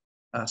 but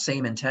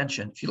same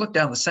intention. If you look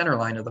down the center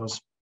line of those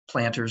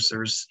planters,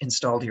 there's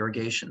installed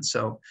irrigation.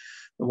 So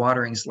the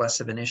watering is less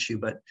of an issue,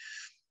 but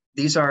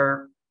these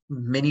are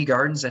mini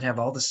gardens that have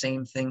all the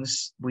same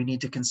things we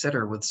need to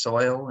consider with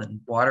soil and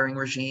watering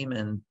regime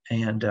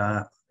and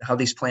how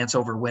these plants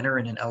overwinter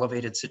in an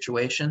elevated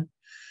situation.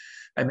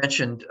 I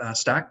mentioned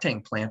stock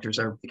tank planters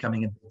are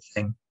becoming a big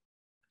thing.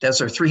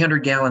 Those are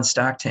 300-gallon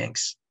stock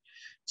tanks.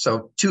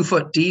 So 2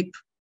 foot deep,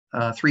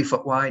 3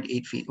 foot wide,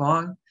 8 feet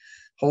long,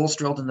 holes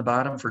drilled in the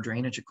bottom for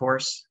drainage, of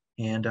course,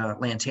 and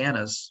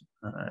lantanas,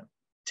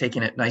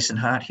 taking it nice and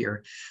hot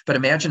here. But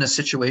imagine a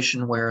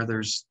situation where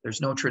there's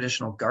no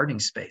traditional gardening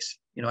space.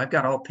 I've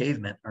got all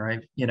pavement, all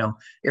right,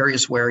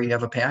 areas where you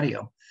have a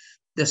patio.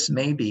 This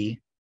may be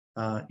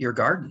your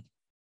garden.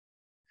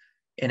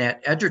 And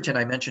at Edgerton,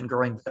 I mentioned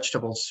growing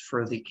vegetables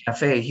for the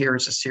cafe.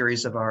 Here's a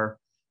series of our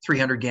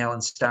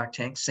 300-gallon stock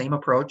tanks, same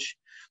approach.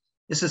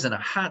 This is in a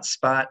hot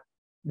spot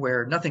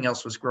where nothing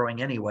else was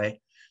growing anyway.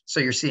 So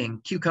you're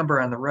seeing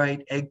cucumber on the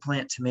right,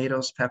 eggplant,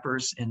 tomatoes,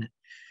 peppers, and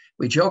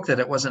we joke that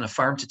it wasn't a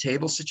farm to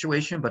table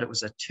situation, but it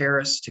was a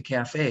terrace to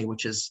cafe,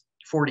 which is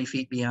 40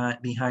 feet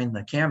behind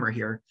the camera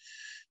here.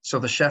 So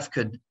the chef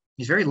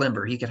he's very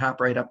limber. He could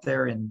hop right up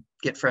there and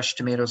get fresh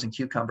tomatoes and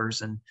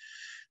cucumbers. And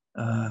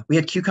we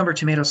had cucumber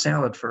tomato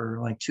salad for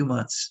like 2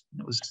 months.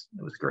 It was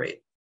great.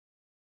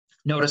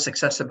 Notice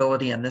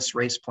accessibility on this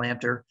raised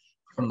planter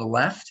from the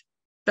left,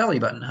 belly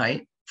button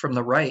height. From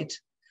the right,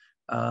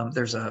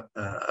 there's a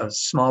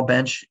small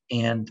bench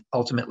and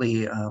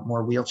ultimately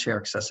more wheelchair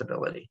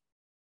accessibility.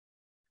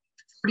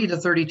 30 to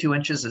 32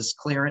 inches is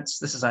clearance.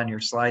 This is on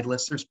your slide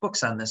list. There's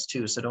books on this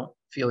too, so don't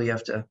feel you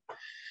have to.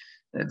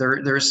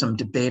 There is some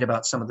debate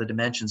about some of the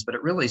dimensions, but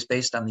it really is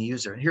based on the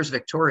user. Here's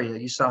Victoria.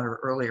 You saw her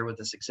earlier with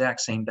this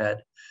exact same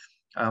bed,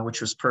 which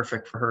was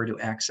perfect for her to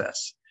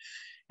access.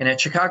 And at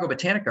Chicago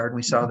Botanic Garden,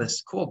 we saw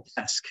this cool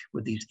desk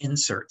with these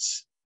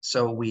inserts.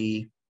 So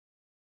we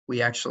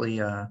actually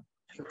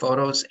took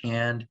photos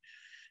and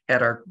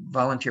had our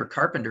volunteer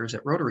carpenters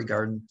at Rotary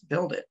Garden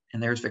build it.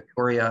 And there's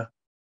Victoria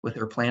with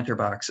her planter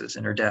boxes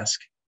in her desk.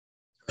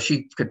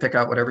 She could pick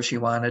out whatever she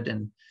wanted,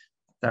 and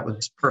that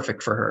was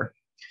perfect for her.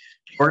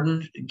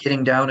 Jordan,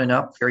 getting down and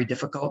up, very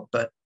difficult,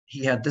 but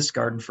he had this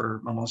garden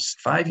for almost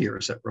 5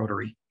 years at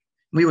Rotary.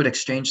 We would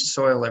exchange the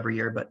soil every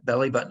year, but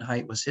belly button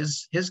height was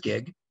his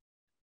gig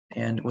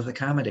and was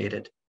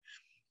accommodated.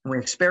 And we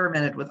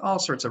experimented with all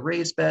sorts of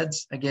raised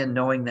beds, again,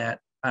 knowing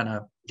that on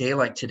a day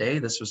like today,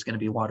 this was going to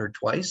be watered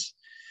twice.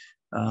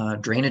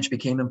 Drainage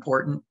became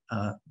important.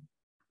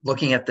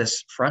 Looking at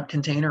this front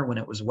container when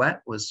it was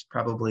wet was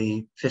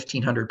probably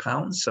 1,500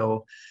 pounds.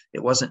 So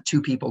it wasn't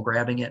 2 people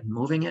grabbing it and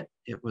moving it.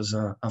 It was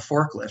a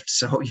forklift.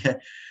 So you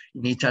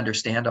need to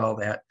understand all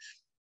that.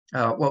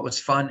 What was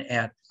fun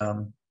at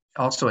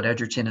also at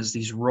Edgerton is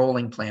these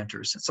rolling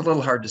planters. It's a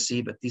little hard to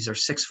see, but these are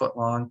 6 foot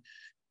long,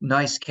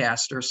 nice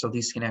casters. So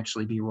these can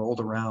actually be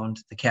rolled around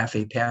the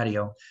cafe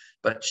patio,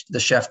 but the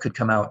chef could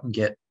come out and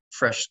get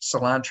fresh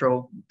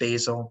cilantro,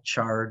 basil,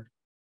 chard.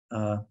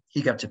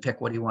 He got to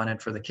pick what he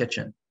wanted for the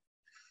kitchen.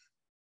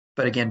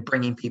 But again,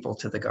 bringing people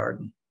to the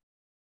garden,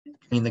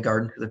 bringing the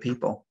garden to the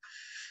people.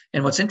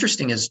 And what's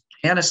interesting is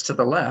Janice to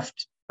the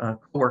left, a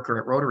co-worker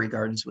at Rotary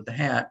Gardens with the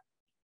hat,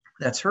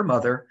 that's her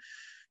mother,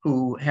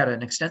 who had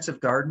an extensive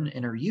garden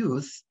in her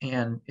youth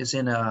and is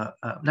in a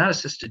not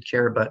assisted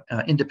care, but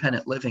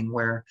independent living,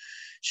 where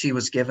she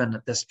was given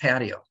this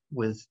patio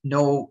with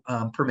no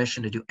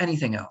permission to do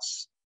anything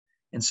else.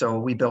 And so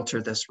we built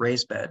her this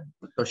raised bed.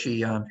 So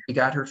she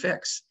got her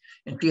fix.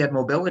 And she had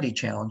mobility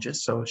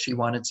challenges, so she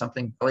wanted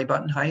something belly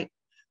button height.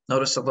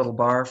 Notice a little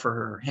bar for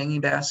her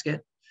hanging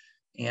basket.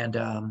 And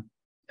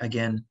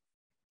again,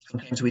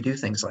 sometimes we do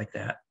things like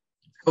that.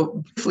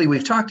 So briefly,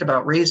 we've talked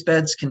about raised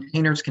beds.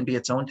 Containers can be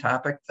its own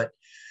topic, but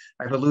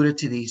I've alluded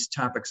to these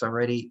topics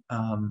already,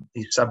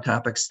 these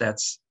subtopics.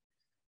 That's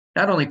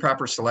not only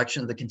proper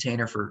selection of the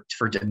container for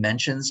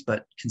dimensions,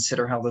 but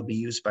consider how they'll be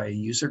used by a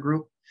user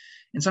group.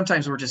 And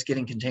sometimes we're just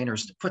getting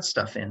containers to put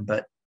stuff in,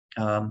 but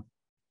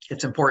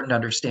it's important to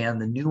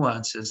understand the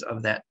nuances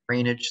of that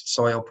drainage,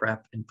 soil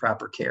prep, and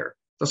proper care.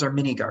 Those are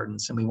mini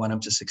gardens, and we want them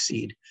to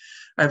succeed.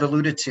 I've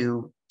alluded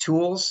to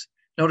tools.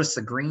 Notice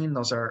the green,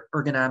 those are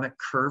ergonomic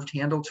curved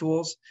handle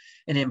tools.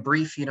 And in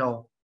brief,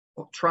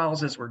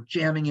 trowels, as we're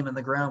jamming them in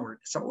the ground,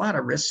 it's a lot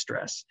of wrist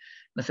stress.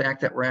 The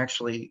fact that we're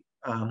actually,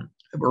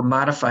 we're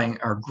modifying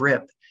our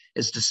grip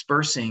is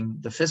dispersing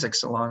the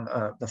physics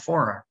along the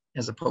forearm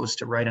as opposed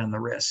to right on the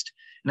wrist.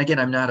 And again,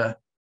 I'm not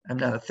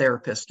a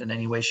therapist in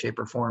any way, shape,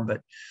 or form,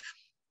 but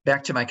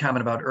back to my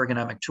comment about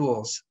ergonomic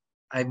tools,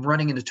 I'm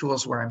running into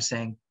tools where I'm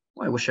saying,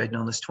 well, I wish I'd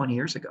known this 20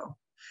 years ago.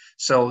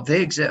 So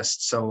they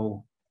exist.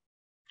 So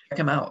check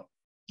them out.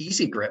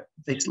 Easy grip.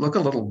 They look a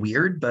little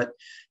weird, but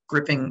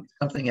gripping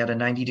something at a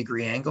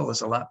 90-degree angle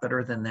is a lot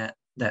better than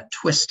that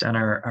twist on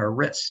our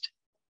wrist.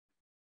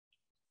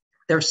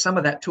 There's some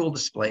of that tool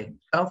display.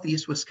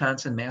 Southeast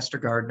Wisconsin Master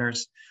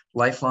Gardeners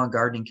Lifelong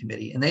Gardening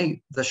Committee. And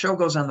the show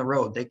goes on the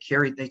road. They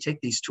take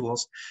these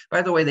tools.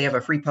 By the way, they have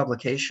a free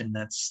publication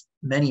that's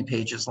many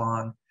pages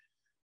long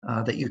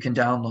that you can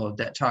download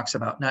that talks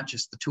about not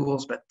just the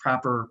tools, but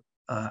proper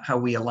how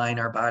we align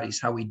our bodies,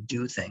 how we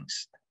do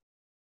things.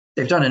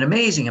 They've done an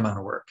amazing amount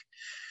of work.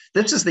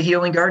 This is the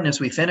healing garden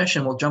as we finish,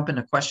 and we'll jump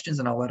into questions,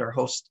 and I'll let our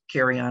host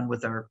carry on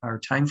with our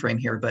time frame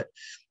here. But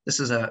this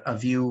is a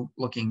view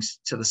looking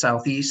to the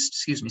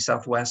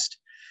southwest.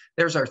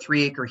 There's our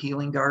 3-acre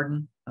healing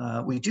garden.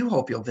 We do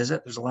hope you'll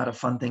visit. There's a lot of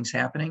fun things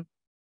happening.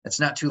 It's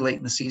not too late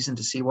in the season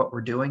to see what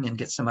we're doing and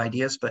get some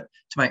ideas. But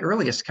to my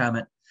earliest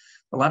comment,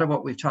 a lot of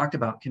what we've talked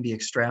about can be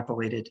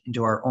extrapolated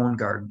into our own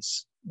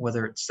gardens,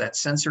 whether it's that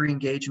sensory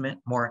engagement,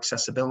 more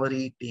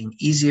accessibility, being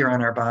easier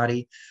on our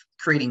body,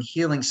 creating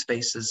healing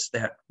spaces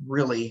that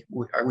really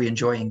we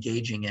enjoy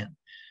engaging in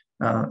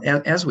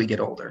as we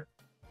get older.